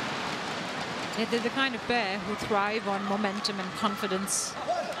 Yeah, they're the kind of pair who thrive on momentum and confidence.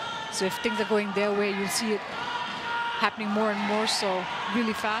 So if things are going their way, you'll see it happening more and more so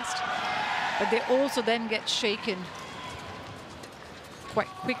really fast. But they also then get shaken quite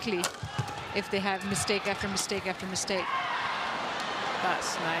quickly if they have mistake after mistake after mistake.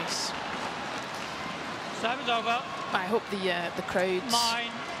 That's nice. Serve is over. I hope the crowds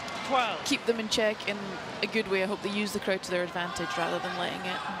 9-12. keep them in check in a good way. I hope they use the crowd to their advantage rather than letting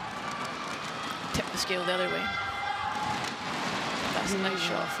it tip the scale the other way. That's a nice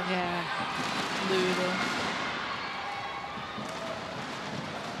shot from Liu, though.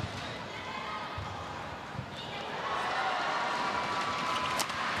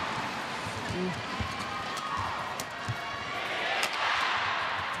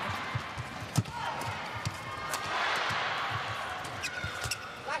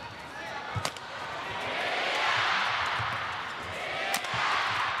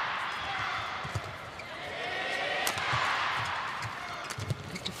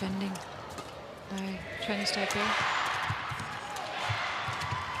 Good defending by Chinese Taipei.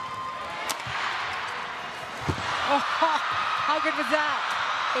 Oh, how good was that?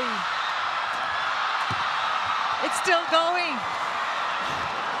 It's still going.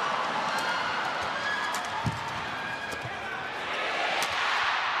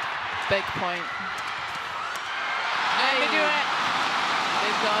 Big point. They do it.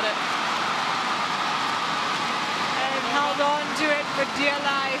 They've got it. And held on to it for dear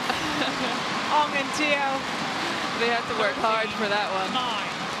life. Ong and Teo. They had to work hard for that one.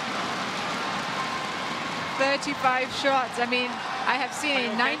 35 shots. I mean, I have seen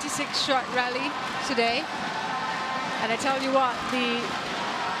a 96-shot rally today. And I tell you what, the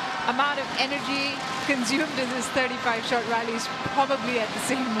amount of energy consumed in this 35-shot rally is probably at the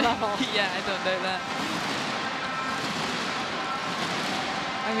same level. Yeah, I don't know that.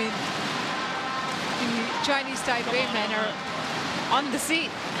 I mean, the Chinese Taipei men are on the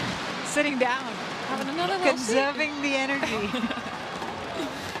seat, sitting down, Having another little conserving the energy.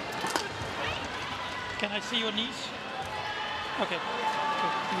 Can I see your knees? Okay.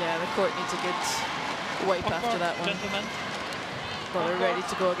 Yeah, the court needs a good wipe Of after course, that one. gentlemen. But we're ready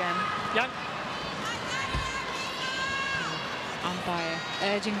to go again. Young. Umpire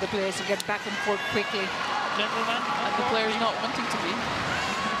urging the players to get back and forth quickly. Gentlemen. And the players not wanting to be.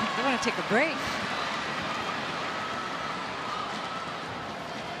 They want to take a break.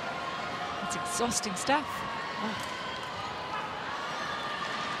 It's exhausting stuff. Oh.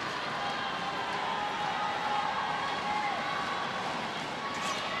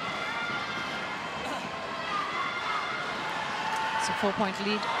 It's a 4-point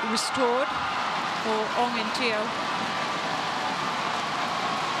lead restored for Ong and Teo.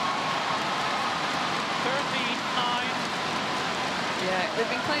 39. Yeah, they've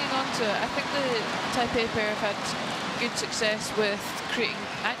been clinging on to it. I think the Taipei pair have had good success with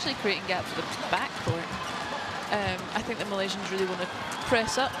actually creating gaps with the backcourt. I think the Malaysians really want to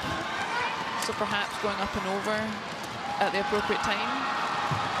press up, so perhaps going up and over at the appropriate time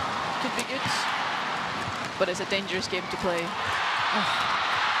could be good. But it's a dangerous game to play. Oh.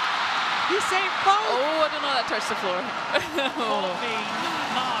 He saved both! Oh, I don't know, that touched the floor. Oh.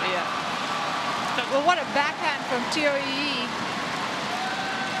 49. Yeah. Well, what a backhand from Teo Yi,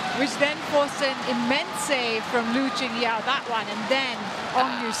 which then forced an immense save from Lu Qingyao, that one, and then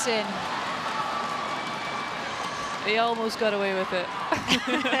Ong Yu-sin. They almost got away with it.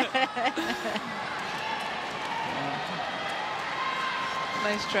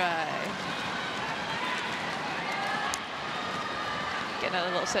 Nice try. Getting a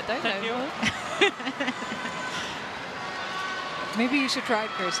little sit down Thank now. you. Maybe you should try it,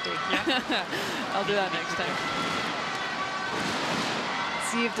 Kirsty. Yeah. I'll do that next time.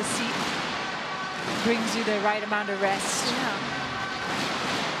 See if the seat brings you the right amount of rest. Yeah.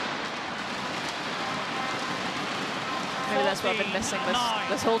 Maybe that's what I've been missing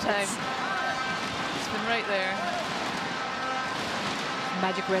this whole time. It's been right there.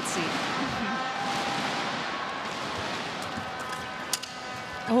 Magic red seat.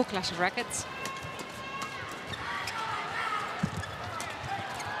 Oh, clash of rackets.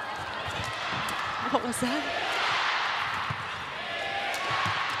 What was that?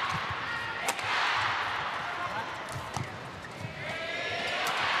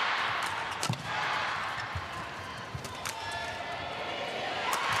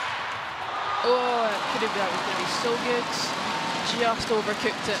 Oh, that was going to be so good. Just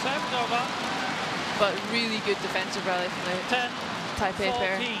overcooked it. 7 over. But really good defensive rally from the 10. Taipei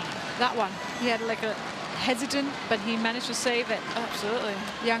pair. 14. That one. He had like a hesitant, but he managed to save it. Absolutely.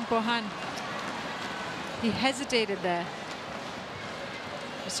 Yang Po-han. He hesitated there.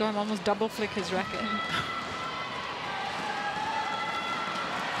 I saw him almost double flick his racket.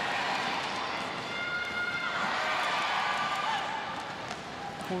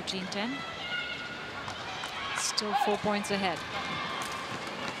 (14-10). Still 4 points ahead.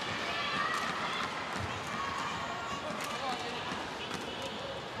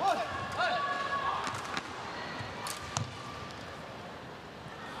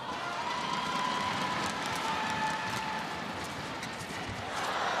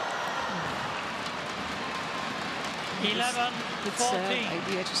 Good serve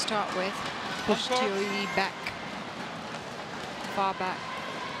idea to start with. Push Teo Yi back, far back.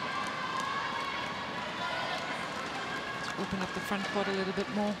 Let's open up the front court a little bit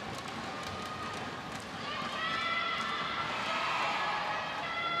more.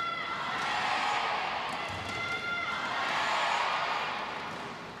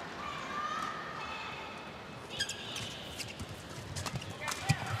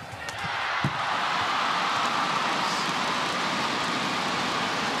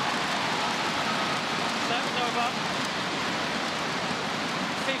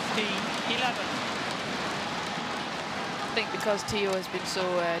 Because Teo has been so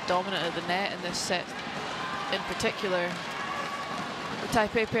dominant at the net in this set in particular, the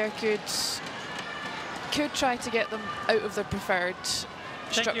Taipei pair could try to get them out of their preferred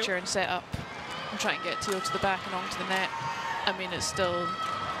structure and set up and try and get Teo to the back and onto the net. I mean, they're still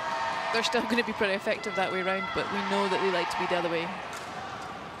going to be pretty effective that way around, but we know that they like to be the other way.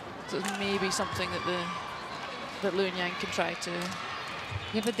 So it's maybe something that Lu and Yang can try to.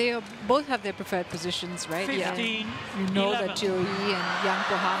 Yeah, but they both have their preferred positions, right? 15, yeah. You know 11. that Teo Yi and Yang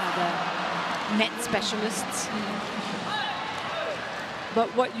Po-han are the net specialists.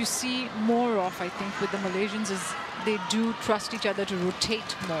 But what you see more of, I think, with the Malaysians is they do trust each other to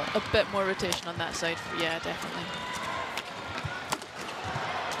rotate more. A bit more rotation on that side. Yeah, definitely.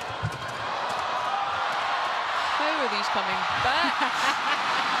 How are these coming back?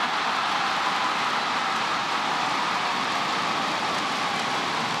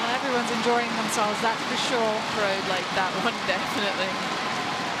 Well, everyone's enjoying themselves, that's for sure. Crowd like that one, definitely.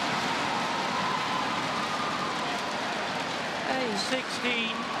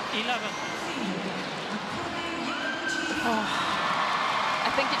 16-11. Oh, I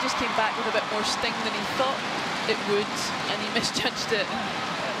think it just came back with a bit more sting than he thought it would, and he misjudged it.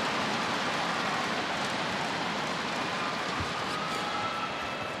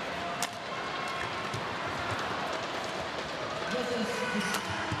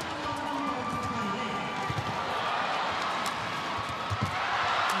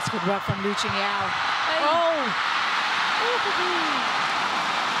 That's good work from Lu Qingyao. Oh!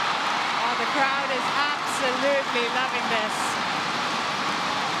 Oh, the crowd is absolutely loving this.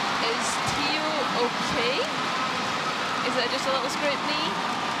 Is Tio okay? Is it just a little scraped knee?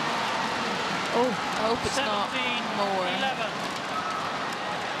 Oh, I hope it's not more. 11.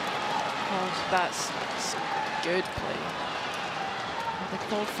 Oh, that's good play. They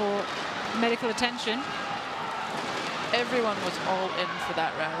called for medical attention. Everyone was all in for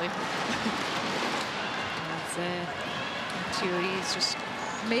that rally. He's just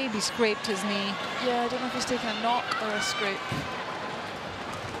maybe scraped his knee. Yeah, I don't know if he's taken a knock or a scrape.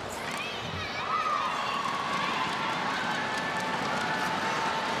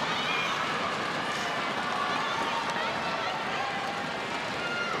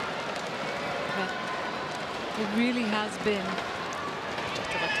 But it really has been,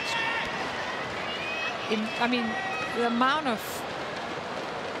 I mean, the amount of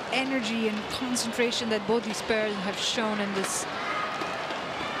energy and concentration that both these pairs have shown in this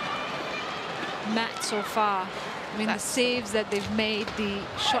match so far. I mean, the saves that they've made, the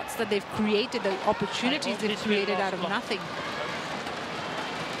shots that they've created, the opportunities they've created out of nothing.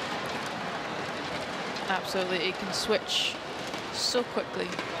 Absolutely, it can switch so quickly.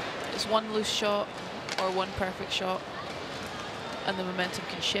 It's one loose shot or one perfect shot, and the momentum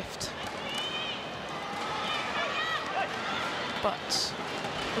can shift. But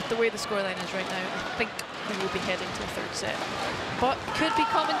with the way the scoreline is right now, I think we will be heading to the third set. But could be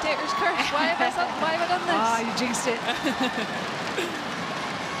commentators' curse. Why have I done this? Ah, you jinxed it.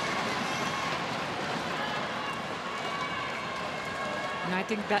 And I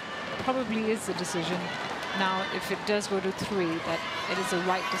think that probably is the decision. Now, if it does go to 3, that it is the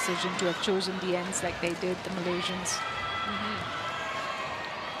right decision to have chosen the ends like they did, the Malaysians.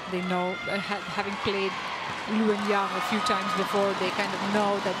 They know, having played Lu and Yang a few times before, they kind of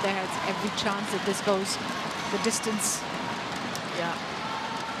know that there's every chance that this goes the distance. Yeah.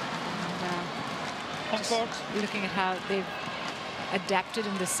 And, looking at how they've adapted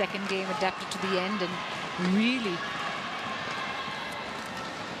in the second game, adapted to the end, and really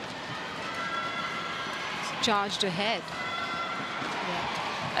charged ahead. Yeah.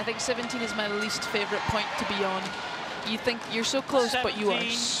 I think 17 is my least favorite point to be on. You think you're so close, 17, but you are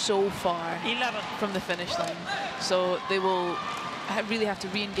so far 11. From the finish line. So they will really have to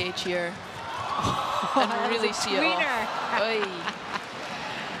re-engage here and really see it off.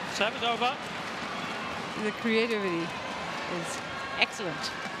 Serve over. The creativity is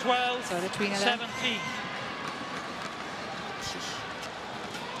excellent. 12, so the tweener 17.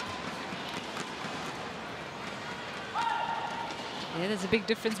 Yeah, there's a big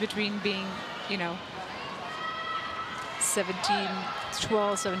difference between being, you know, 17-12,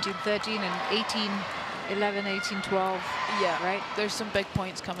 17-13, and 18-11, 18-12. Yeah, right. There's some big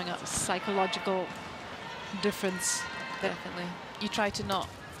points coming up. Psychological difference. Definitely. You try to not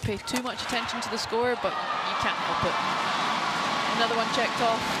pay too much attention to the score, but you can't help it. Another one checked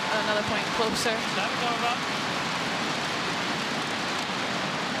off, and another point closer. That's over.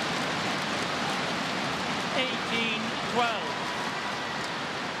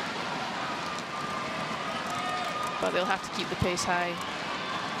 But they'll have to keep the pace high.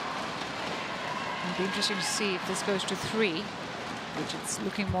 It'll be interesting to see if this goes to 3, which it's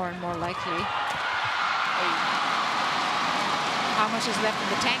looking more and more likely. How much is left in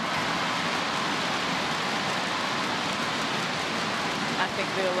the tank? I think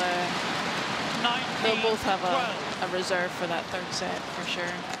they'll both have a reserve for that third set for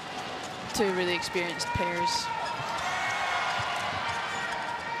sure. Two really experienced pairs.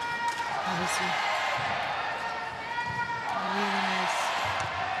 Obviously. Really nice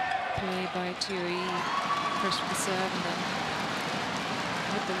play by TOE. First with the serve and then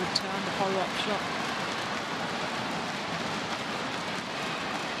with the return, the follow-up shot.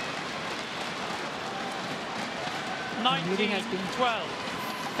 Really has been 19-12.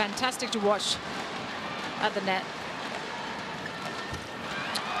 fantastic to watch at the net.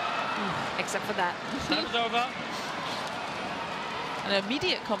 Except for that. Time's over. An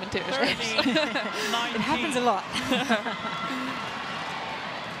immediate commentator's 13-19. It happens a lot.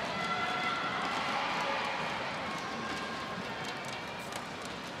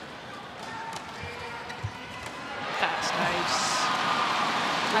 That's nice.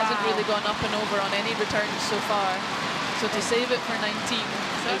 Hasn't really gone up and over on any returns so far. So to save it for 19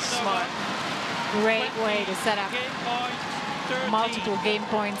 is smart. Great way to set up Game point, 13. multiple game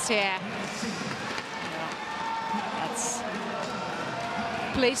points here. That's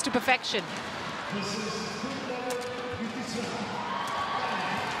plays to perfection.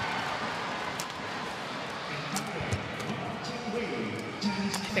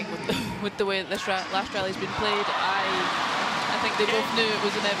 I think with the way that this last rally's been played, I think they both knew it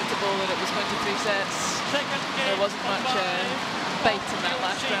was inevitable that it was going to 3 sets. There wasn't much bite in that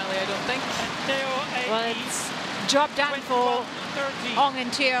last rally, I don't think. Well, it's job done for Ong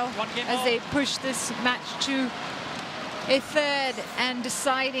and Teo as they push this match to a third and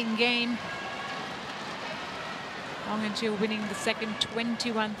deciding game. Ong and Teo winning the second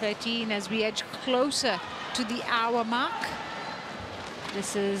 21-13 as we edge closer to the hour mark.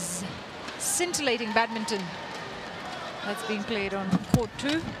 This is scintillating badminton that's being played on court 2.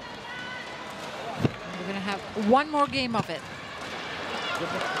 We're going to have one more game of it.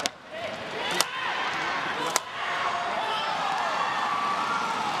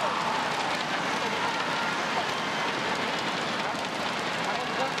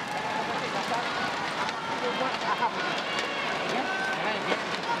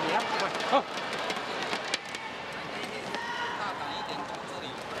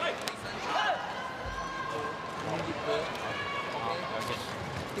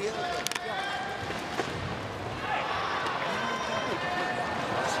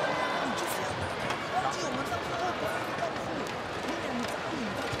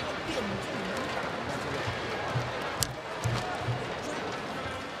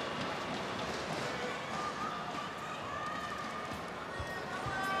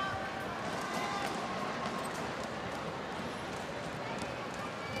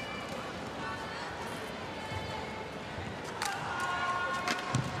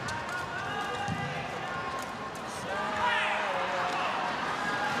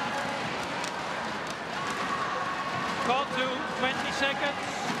 Call to 20 seconds.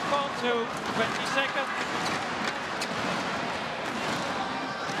 Call to 20 seconds.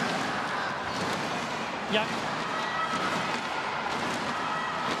 Young.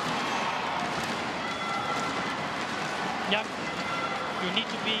 Young, you need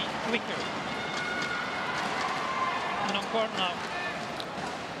to be quicker. And on court now.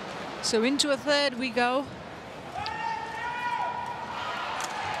 So into a third we go.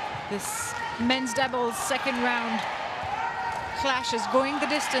 This men's doubles second round clash is going the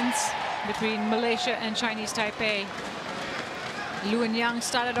distance between Malaysia and Chinese Taipei. Lu and Yang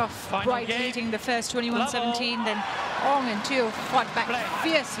started off Final bright, game. leading the first 21-17. Then Ong and Teo fought back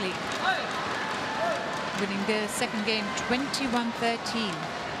fiercely, winning the second game 21-13.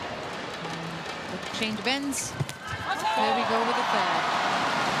 The change of ends. There we go with the third.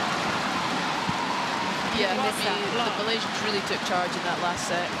 Yeah, Keeping for this me, up. the Malaysians really took charge in that last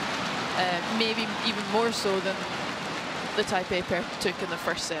set. Maybe even more so than the Taipei pair took in the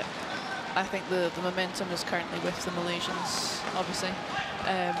first set. I think the momentum is currently with the Malaysians, obviously.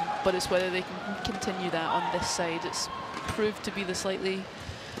 But it's whether they can continue that on this side. It's proved to be the slightly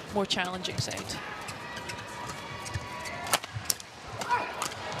more challenging side.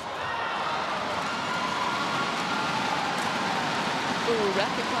 Oh,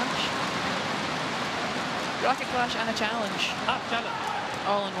 racket clash. Racket clash and a challenge. Half challenge.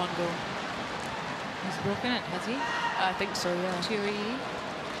 All in one go. He's broken it, has he? I think so, yeah. Thierry.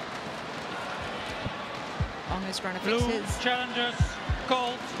 Ong is trying to fix Blue his. challengers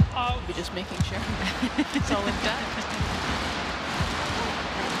called out. We're just making sure it's all intact.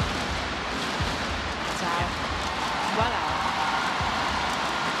 It's out. Voila.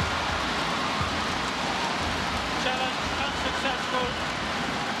 Challenge unsuccessful.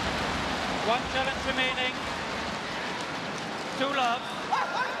 One challenge remaining. 2 love.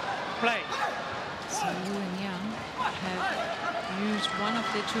 Play. So Lu and Yang have used one of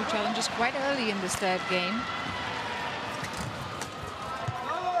their 2 challenges quite early in this third game.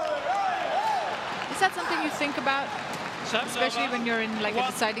 Is that something you think about, especially when you're in like a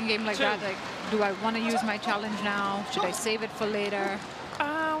deciding game like that? Like, do I want to use my challenge now? Should I save it for later?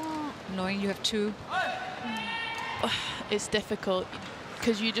 Knowing you have 2. It's difficult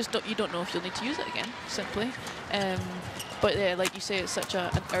because you don't know if you'll need to use it again. Simply, But yeah, like you say, it's such an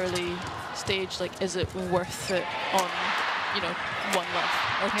early stage. Like, is it worth it on, you know, 1 love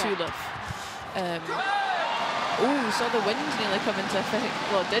or 2 love? Oh, saw the wind nearly come into effect.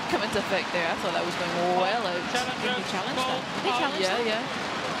 Well, it did come into effect there. I thought that was going well out. Did you challenge that? Did they challenge that? Yeah.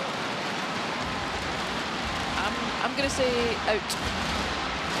 I'm gonna say out.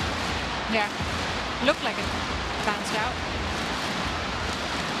 Yeah. Looked like it bounced out.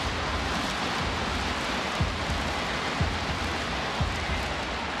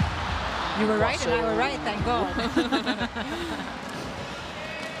 You were right and I were right, thank God.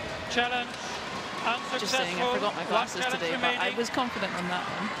 Challenge unsuccessful. Just saying, I forgot my glasses today, but I was confident on that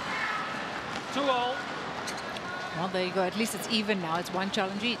one. 2-all. Well, there you go. At least it's even now. It's 1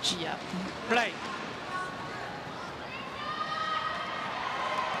 challenge each. Yeah. Play.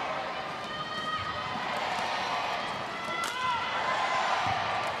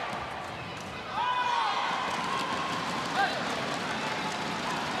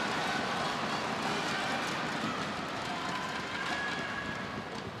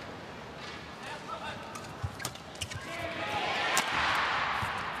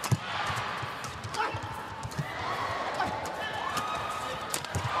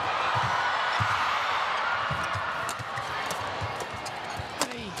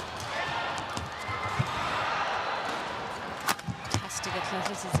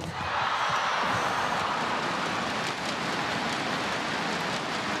 Athleticism.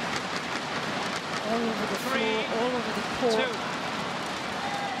 All over the floor, all over the court. 2.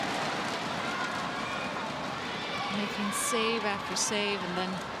 Making save after save, and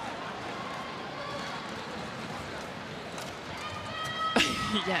then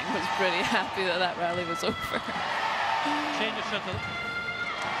Yang was pretty happy that that rally was over. Change the shuttle.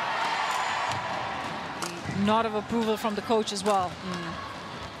 The nod of approval from the coach as well.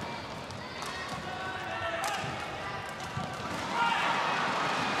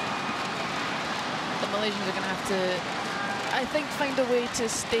 The Malaysians are going to have to, I think, find a way to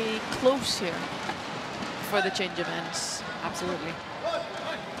stay close here for the change of ends. Absolutely.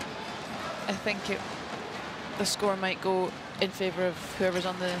 I think the score might go in favour of whoever's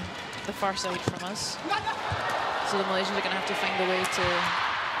on the far side from us. So the Malaysians are going to have to find a way to...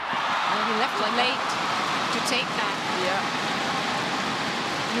 Well, he left it late to take that. Yeah.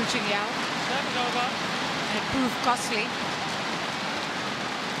 Liu Qingyao. 7 over. And it proved costly.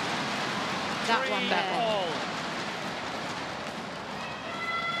 That one there.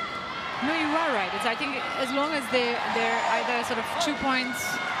 No, you are right. It's, I think as long as they're either sort of 2 points,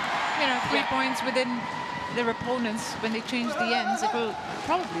 you know, 3 points within their opponents when they change the ends, it will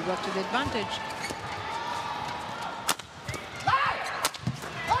probably work to the advantage.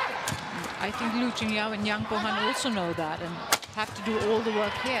 I think Liu Qingyao and Yang Po-han also know that and have to do all the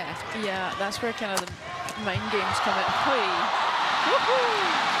work here. Yeah, that's where kind of the mind games come in.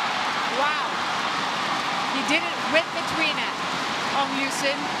 Wow. He did it with the tweener. Ong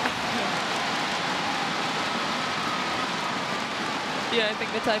Liu-sin. Yeah, I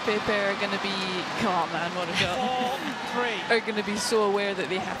think the Taipei pair are going to be, oh man, what a shot. 4-3. Are going to be so aware that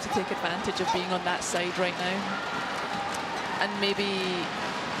they have to take advantage of being on that side right now. And maybe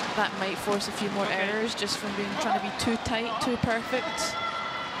that might force a few more errors just from trying to be too tight, too perfect,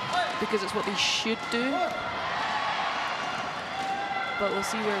 because it's what they should do. But we'll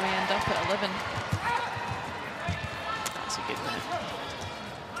see where we end up at 11. That's a good net.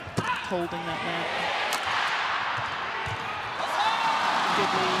 Holding that net.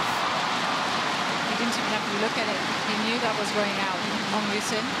 Good lead. He didn't even have to look at it. He knew that was going out. Ong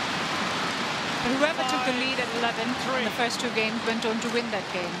Liu-sin. But whoever took the lead at 11 in the first 2 games went on to win that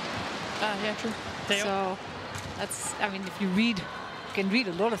game. Yeah, true. So that's, I mean, if you read, you can read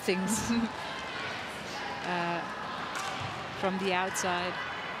a lot of things from the outside.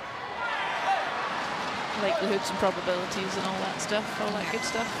 Likelihoods and probabilities and all that stuff, all that good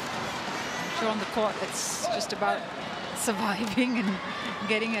stuff. I'm sure on the court it's just about surviving and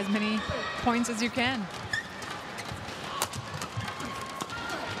getting as many points as you can.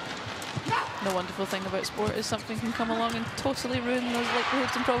 The wonderful thing about sport is something can come along and totally ruin those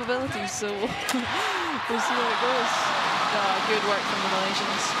likelihoods and probabilities, so we'll see how it goes. Good work from the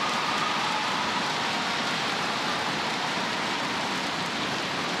Malaysians.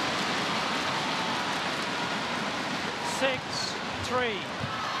 Three.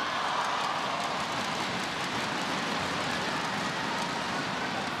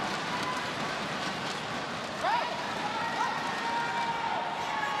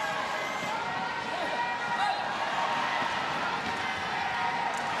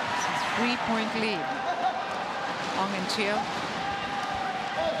 Three-point lead. Ong and Chio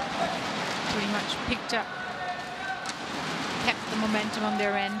pretty much picked up kept the momentum on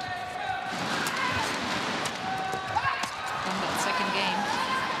their end from that second game.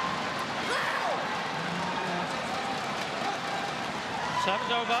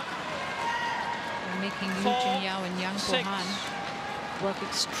 Service over. They're making Lu 4, Junyao and Yang 6. Po-han work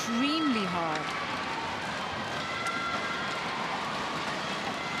extremely hard.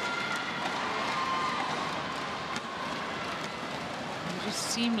 It just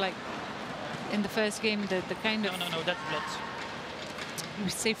seemed like in the first game the kind of No, that's blocked. you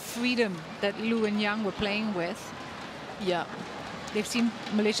say freedom that Lu and Yang were playing with. Yeah, They've seen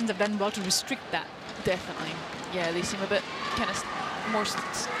Malaysians have done well to restrict that. definitely. Yeah, they seem a bit kind of more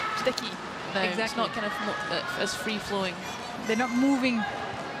sticky now. It's Exactly. not kind of as free flowing. They're not moving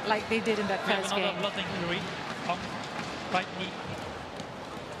like they did in that We have first another game. blood injury on right knee.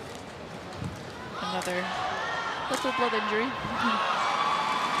 Another little blood injury.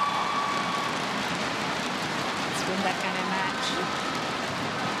 It's been that kind of match.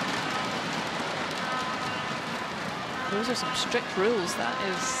 Those are some strict rules.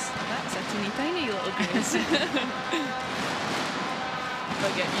 That's a teeny tiny little graze. But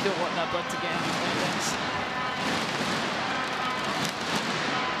again, you don't want that blood to get anywhere else.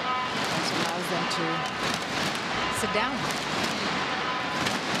 This allows them to sit down.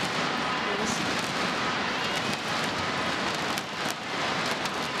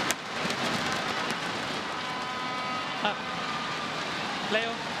 Up. Leo,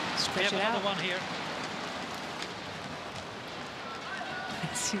 we Stretch have it another out. one here.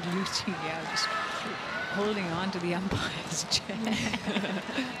 I see Lu Junyao just holding on to the umpire's chair.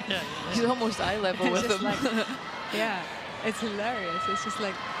 Yeah. He's almost eye level It's with just him. like, yeah, it's hilarious. It's just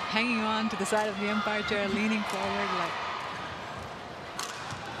like hanging on to the side of the umpire chair, leaning forward, like.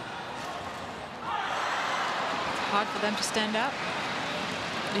 It's hard for them to stand up.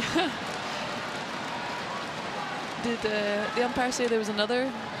 Yeah. Did the umpire say there was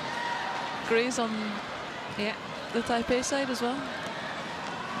another graze on Yeah. the Taipei side as well?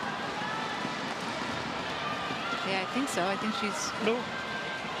 Yeah, I think so. I think she's. Lu.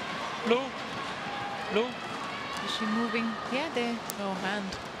 Is she moving? Yeah, they're Oh,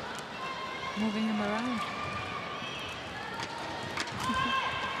 hand. moving him around.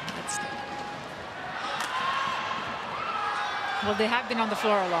 That's. Well, they have been on the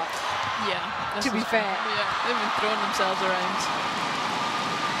floor a lot. Yeah. To be fair. Yeah, they've been throwing themselves around.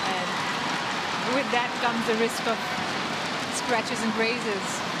 And with that comes the risk of scratches and grazes.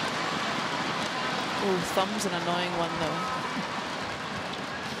 Oh, thumb's an annoying one though.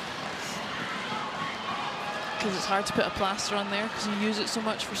 Because it's hard to put a plaster on there because you use it so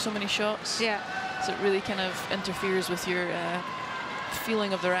much for so many shots. Yeah. So it really kind of interferes with your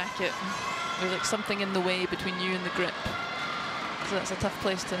feeling of the racket. There's like something in the way between you and the grip. So that's a tough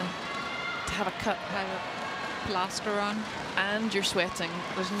place to have a cut. Have a plaster on. And you're sweating.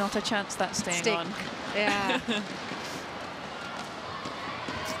 There's not a chance that's staying Stick. on. Yeah.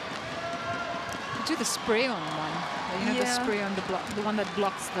 Do the spray on one. You know, the Yeah. spray on the one that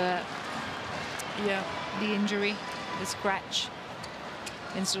blocks the Yeah. injury, the scratch,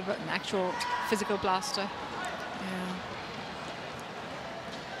 instead of an actual physical plaster. Yeah.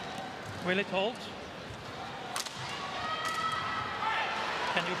 Will it hold?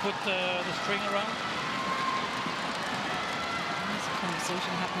 Can you put the string around? There's a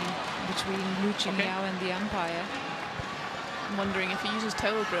conversation happening between Lu Junyao and the umpire. I'm wondering if he uses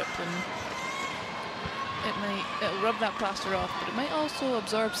towel grip and it'll rub that plaster off, but it might also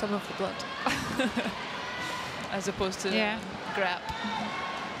absorb some of the blood. As opposed to grab.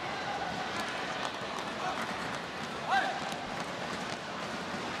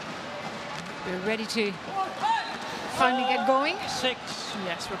 We're ready to finally get going. 6.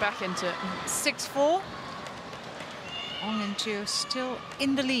 Yes, we're back into it. 6-4. Ong and Teo still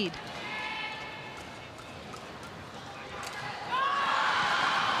in the lead.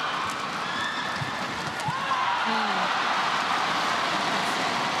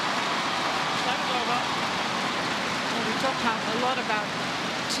 Service over. Well, we talked a lot about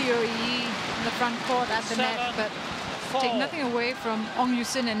TOE in the front court at the net, 7, but 4. take nothing away from Ong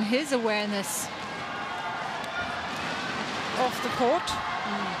Yusin and his awareness off the court.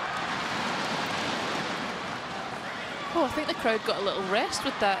 Oh, I think the crowd got a little rest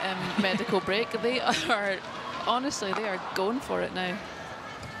with that medical break. They are, honestly, they are going for it now.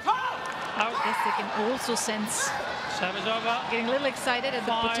 I guess they can also sense Service over. getting a little excited at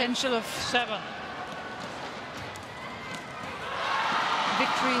the 5, potential of 7.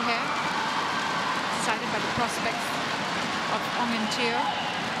 victory here. Excited by the prospects of Ong and Teo.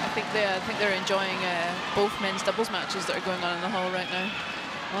 I think they're enjoying both men's doubles matches that are going on in the hall right now.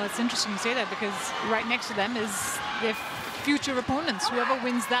 Well, it's interesting to say that because right next to them is their future opponents. Whoever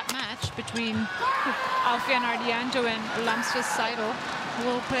wins that match between Alfian Ardianto and Lamsfis Seidel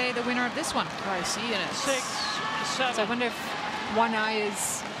will play the winner of this one. Oh, I see, and it's 6, 7. So I wonder if one eye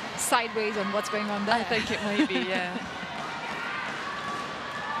is sideways on what's going on there. I think it might be, yeah.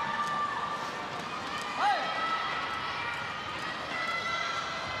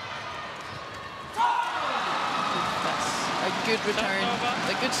 That's a good return.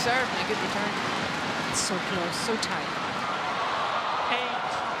 A good serve and a good return. It's so close, so tight.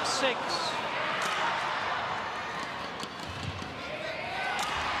 8, 6.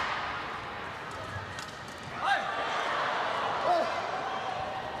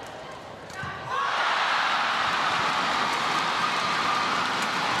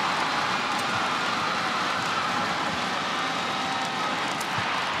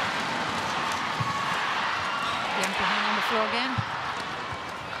 Again.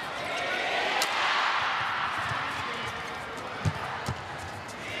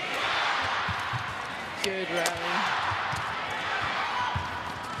 Good rally.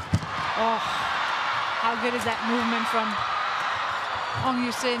 Oh, how good is that movement from Ong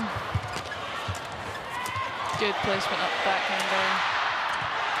Yusin? Good placement up backhander.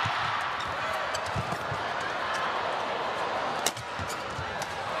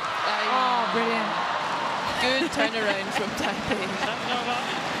 Oh, brilliant. Good turnaround from Taipei.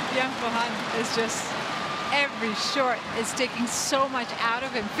 Yang Po-han is just, every shot is taking so much out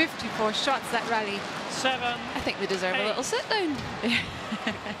of him. 54 shots that rally. 7. I think they deserve a little sit down.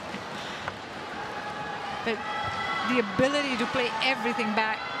 But the ability to play everything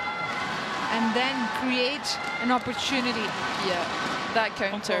back and then create an opportunity. Yeah, that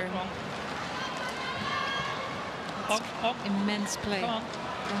counter. Immense play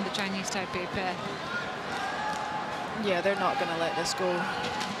from the Chinese Taipei pair. Yeah, they're not going to let this go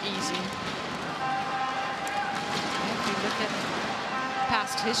easy. If you look at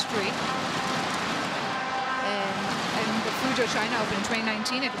past history, in the Fuzhou China Open in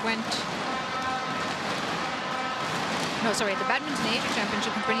 2019, it went... No, sorry, the Badminton Asia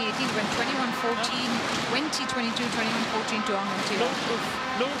Championship in 2018 went 21-14, 20-22, 21-14 to Ong and Teo. So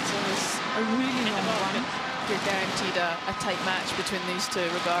it was a really long one. You're guaranteed a tight match between these two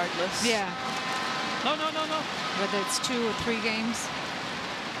regardless. Yeah. No. Whether it's 2 or 3 games.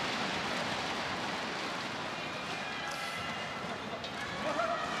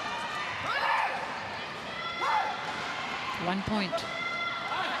 One point.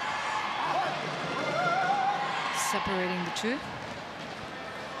 Separating the two.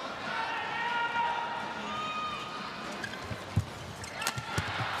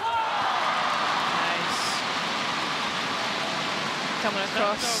 Nice. Coming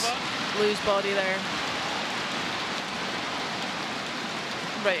across, loose body there.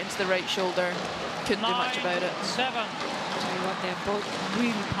 Right into the right shoulder. Couldn't do much about it. 7. Tell you what, they're both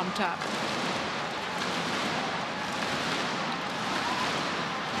really pumped up.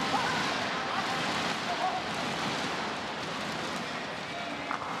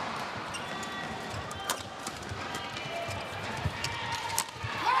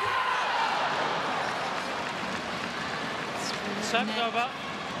 Over.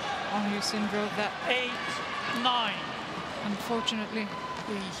 Ong Yusin drove that. 8, 9. Unfortunately.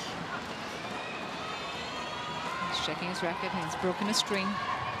 He's checking his racket and he's broken a string.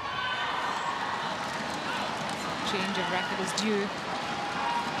 Change of racket is due.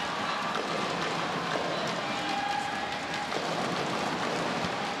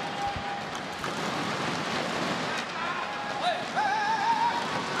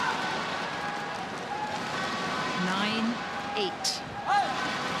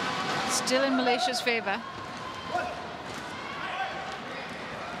 Still in Malaysia's favor.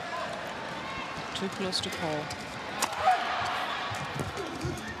 Too close to call.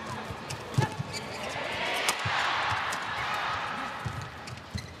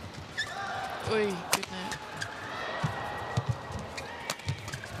 Oi, good net.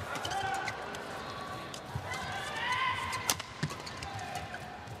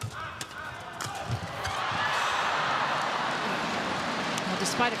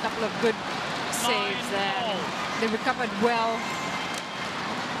 Despite a couple of good saves there, they recovered well.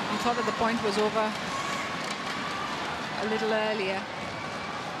 We thought that the point was over a little earlier.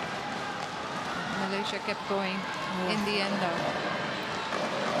 Malaysia kept going in the end, though.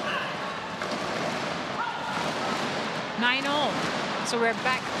 9-all. So we're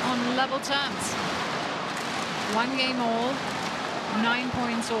back on level terms. 1 game all, 9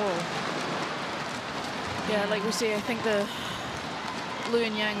 points all. Yeah, like we say, I think the Lu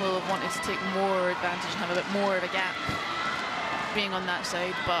and Yang will have wanted to take more advantage and have a bit more of a gap being on that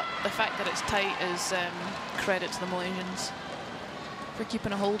side, but the fact that it's tight is credit to the Malaysians for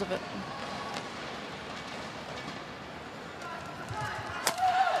keeping a hold of it.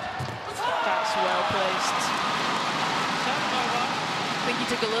 That's well placed. I think he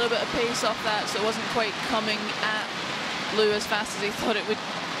took a little bit of pace off that, so it wasn't quite coming at Liu as fast as he thought it would,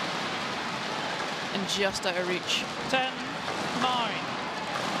 and just out of reach. 10-9.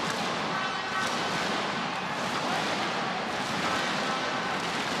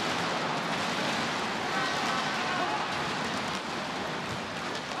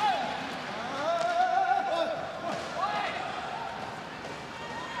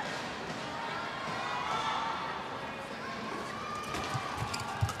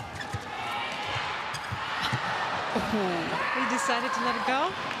 He decided to let it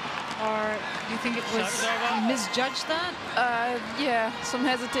go? Or do you think it was he misjudged that? Yeah, some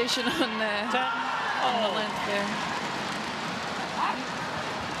hesitation on the length there.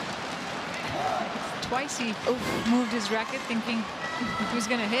 Twice he moved his racket thinking he was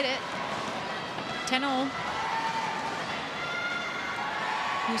going to hit it. 10-all.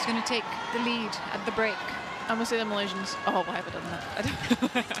 Who's going to take the lead at the break? I'm going to say the Malaysians. Oh, why have I done that?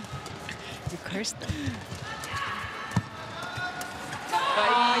 You cursed them.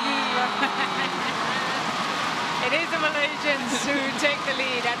 It is the Malaysians who take the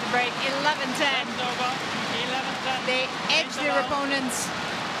lead at the break, 11-10. They edge their opponents.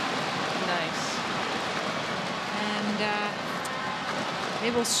 Nice. And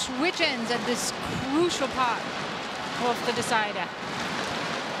they will switch ends at this crucial part of the decider.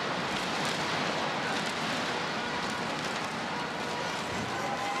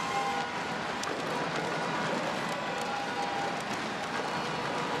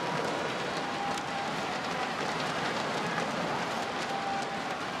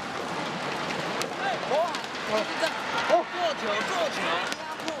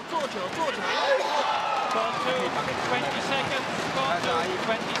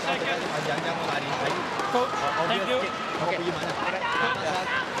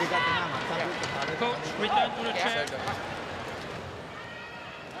 Coach, return to the chair.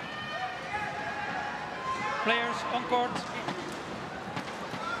 Players on court.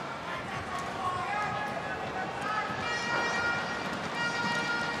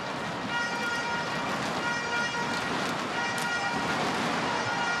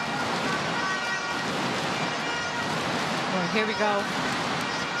 Well, here we go.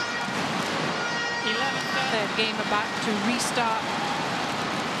 11-10. The game about to restart.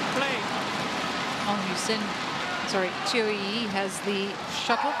 Play. TPE has the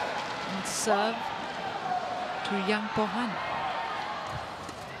shuttle and serve to Yang Po-han.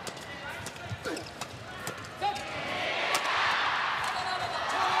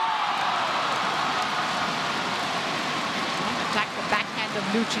 Attack the backhand of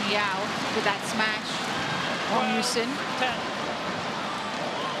Liu Yao with that smash. Hong Yu-sin. 10.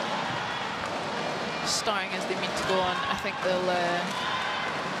 Starting as they mean to go on, I think they'll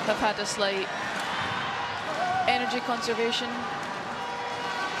have had a slight energy conservation,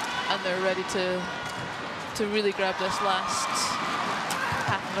 and they're ready to really grab this last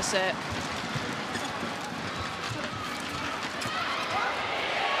half of a set.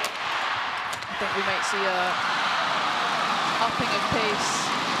 I think we might see a upping of pace,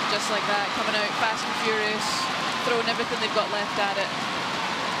 just like that, coming out fast and furious, throwing everything they've got left at it.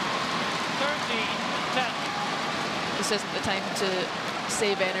 13-10. This isn't the time to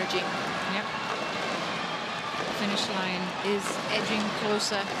save energy. Yep. The finish line is edging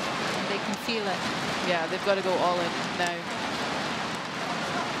closer, and they can feel it. Yeah, they've got to go all in now.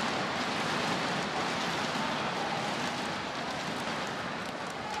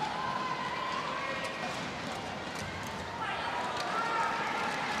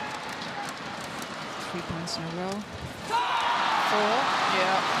 Three points in a row. 4.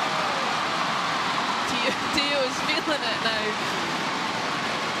 Yeah. Tio is feeling it now.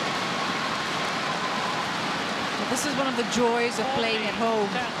 Well, this is one of the joys of playing at home,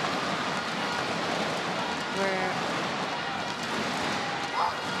 where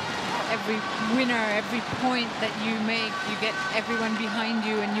every winner, every point that you make, you get everyone behind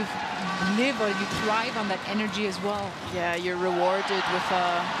you, and you live or you thrive on that energy as well. Yeah, you're rewarded with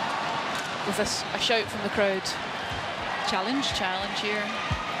a shout from the crowd. Challenge here.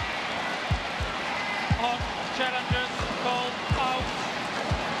 On challengers called out.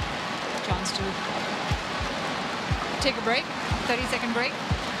 Chance to take a break, 30-second break.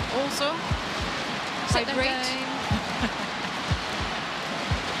 Also, hydrate.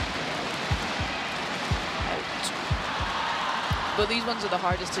 But these ones are the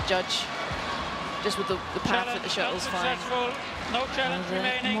hardest to judge. just with the path that the shuttle's flying. No challenge The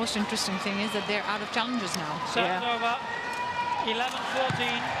remaining. most interesting thing is that they're out of challenges now. Serves over.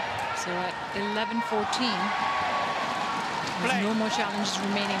 11-14. So at 11-14, there's no more challenges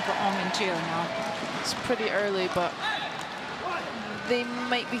remaining for Ong and Teo now. It's pretty early, but they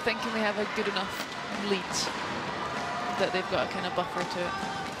might be thinking they have a good enough lead that they've got a kind of buffer to it.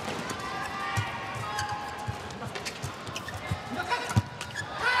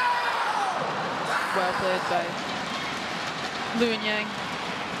 Well played by Lu and Yang.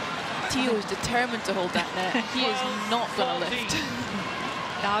 Teo is determined to hold that net. He is not going to lift.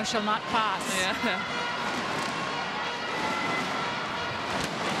 Thou shall not pass. Yeah.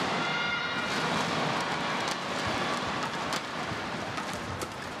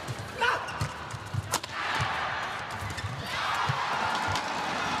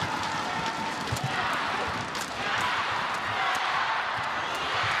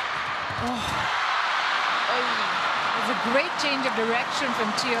 Great change of direction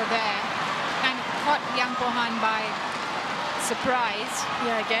from Teo there. Kind of caught Yang Po-han by surprise.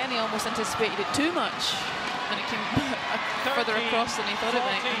 Yeah, again, he almost anticipated it too much. And it came further across than he thought it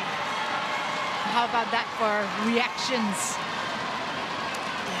might. How about that for reactions?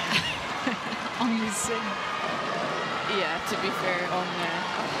 On Yu-Sin. Yeah, to be fair, on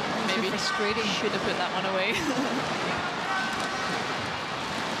maybe frustrating. Should have put that one away.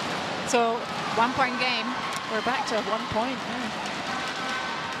 So, 1 point game. We're back to 1 point. Yeah.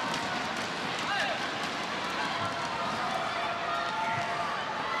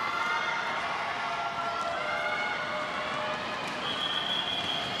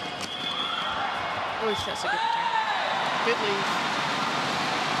 Oh, that's a good turn. Good lead.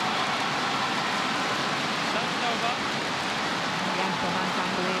 Yang Po-han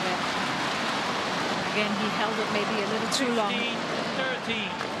can't believe it. Again, he held it maybe a little too long. 13.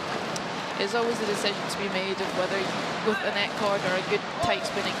 There's always a decision to be made of whether, with a net cord or a good tight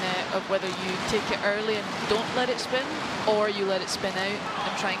spinning net, of whether you take it early and don't let it spin, or you let it spin out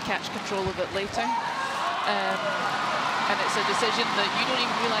and try and catch control of it later. And it's a decision that you don't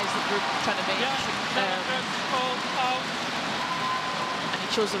even realise that you're trying to make. And he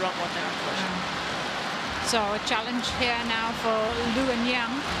chose the wrong one there, unfortunately. So a challenge here now for Lu and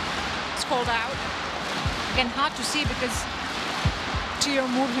Yang. It's called out. Again, hard to see because Teo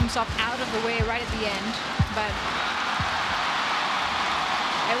moved himself out of the way right at the end, but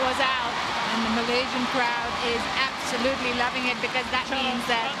it was out, and the Malaysian crowd is absolutely loving it because that means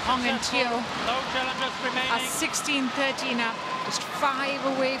that Ong and Teo are 16-13 up, just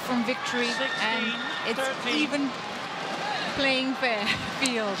 5 away from victory, and it's even playing fair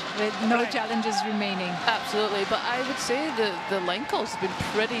field with no challenges remaining. Absolutely, but I would say the line calls have been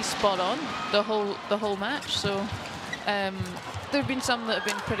pretty spot on the whole match. So. There have been some that have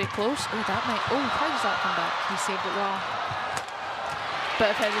been pretty close. Oh, that might. Oh, how does that come back? He saved it well.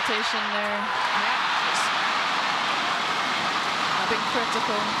 Bit of hesitation there. Yeah. Been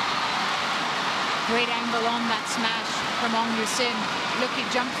critical. Great angle on that smash from Ong Yu-Sin. Look, he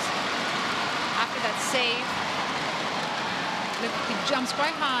jumps after that save. Look, he jumps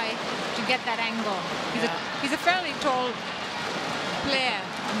quite high to get that angle. He's a fairly tall player,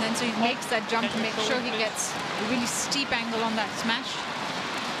 and then so he makes that jump to make sure he gets a really steep angle on that smash,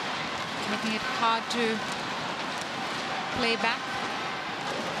 making it hard to play back.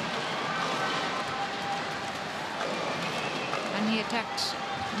 And he attacked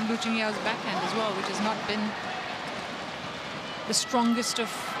Lu Chingyao's backhand as well, which has not been the strongest of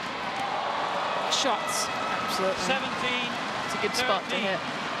shots. Absolutely. 17. It's a good spot to hit.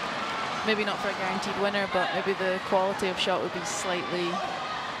 Maybe not for a guaranteed winner, but maybe the quality of shot would be slightly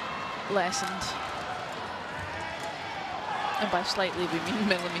lessened. And by slightly, we mean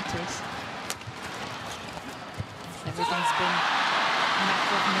millimeters. Everything's been a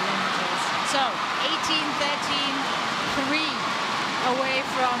matter of millimeters. So, 18-13, 3 away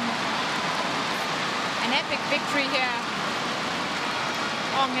from an epic victory here.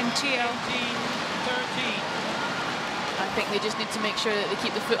 Ong and Teo. 18-13. I think they just need to make sure that they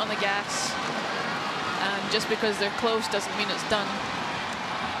keep the foot on the gas. And just because they're close doesn't mean it's done.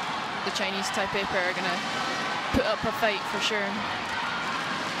 The Chinese Taipei pair are going to put up a fight for sure.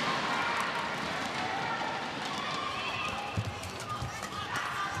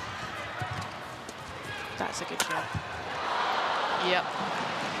 That's a good shot. Yep.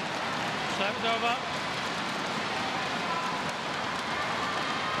 Serves over.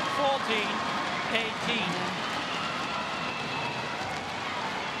 14-18.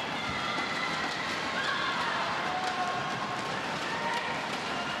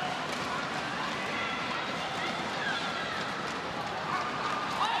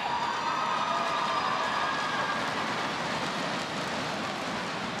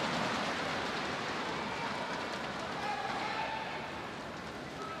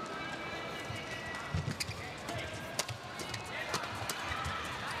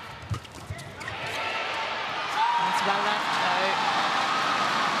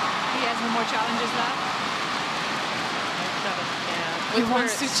 more challenges left. Yeah, He with where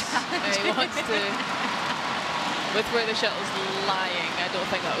wants to it's- challenge. he wants to. With where the shuttle's lying, I don't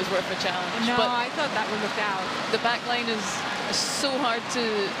think that was worth a challenge. No, but I thought that would look out. the back line is so hard to.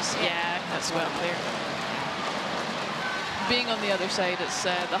 Yeah, that's well clear. Being on the other side, it's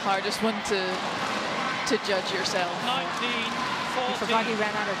the hardest one to judge yourself. 19, He forgot he 14.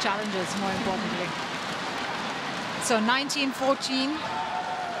 ran out of challenges, more importantly. So 19-14,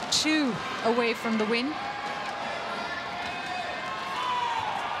 2 away from the win.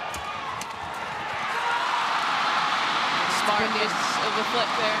 Smart use of the flip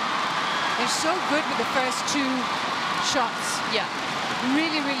there. They're so good with the first 2 shots. Yeah.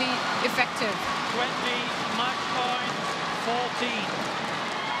 Really, really effective. 20, match point, 14.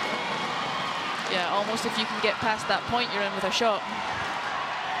 Yeah, almost if you can get past that point, you're in with a shot.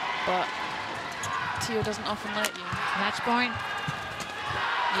 But Tio doesn't often let you. Match point.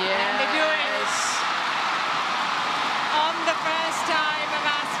 Yeah. And they do it. On the first time of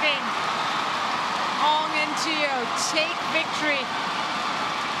asking, Ong and Tio take victory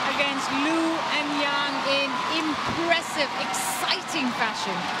against Lu and Yang in impressive, exciting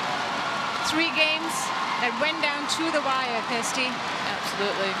fashion. 3 games that went down to the wire, Kirsty.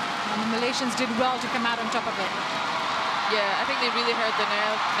 Absolutely. And the Malaysians did well to come out on top of it. Yeah, I think they really heard the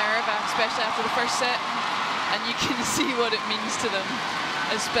nerve, especially after the first set. And you can see what it means to them,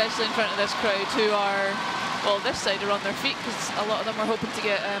 especially in front of this crowd who are, well, this side are on their feet because a lot of them are hoping to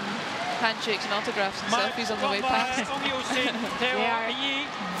get handshakes and autographs and selfies on the way past. They are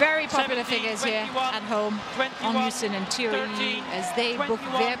very popular figures here at home, Ong Yusin and Tio Yi, as they book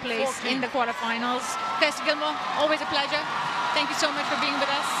their place in the quarterfinals. Kirsty Gilmore, always a pleasure. Thank you so much for being with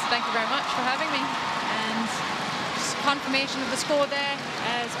us. Thank you very much for having me. And just confirmation of the score there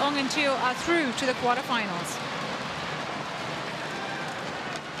as Ong and Tio are through to the quarterfinals.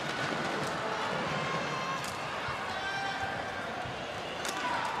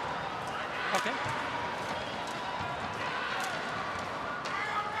 Okay.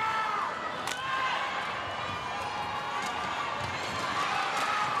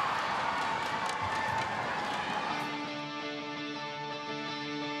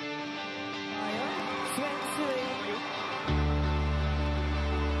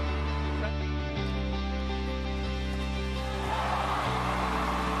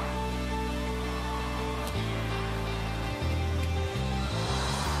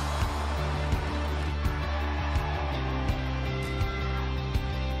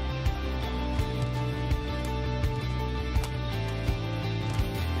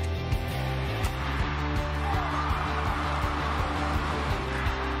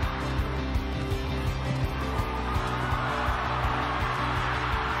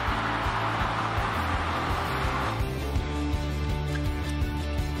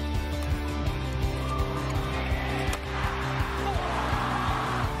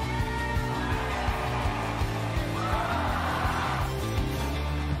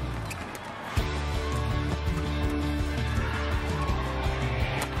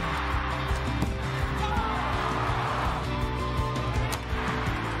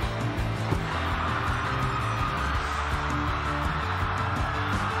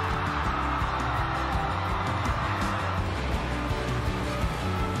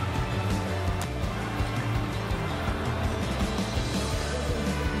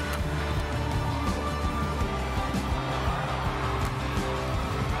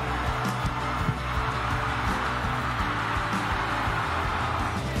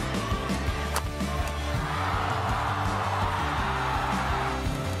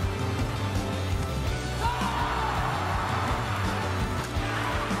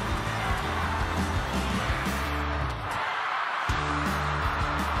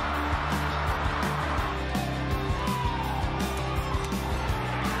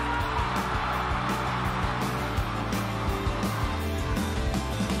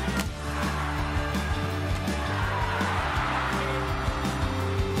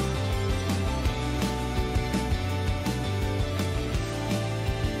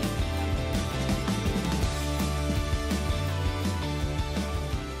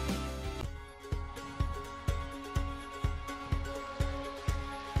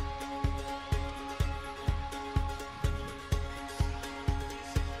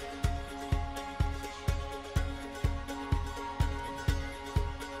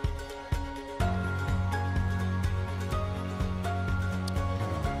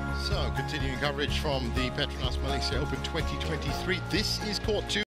 So, continuing coverage from the PETRONAS Malaysia Open 2023. This is court 2.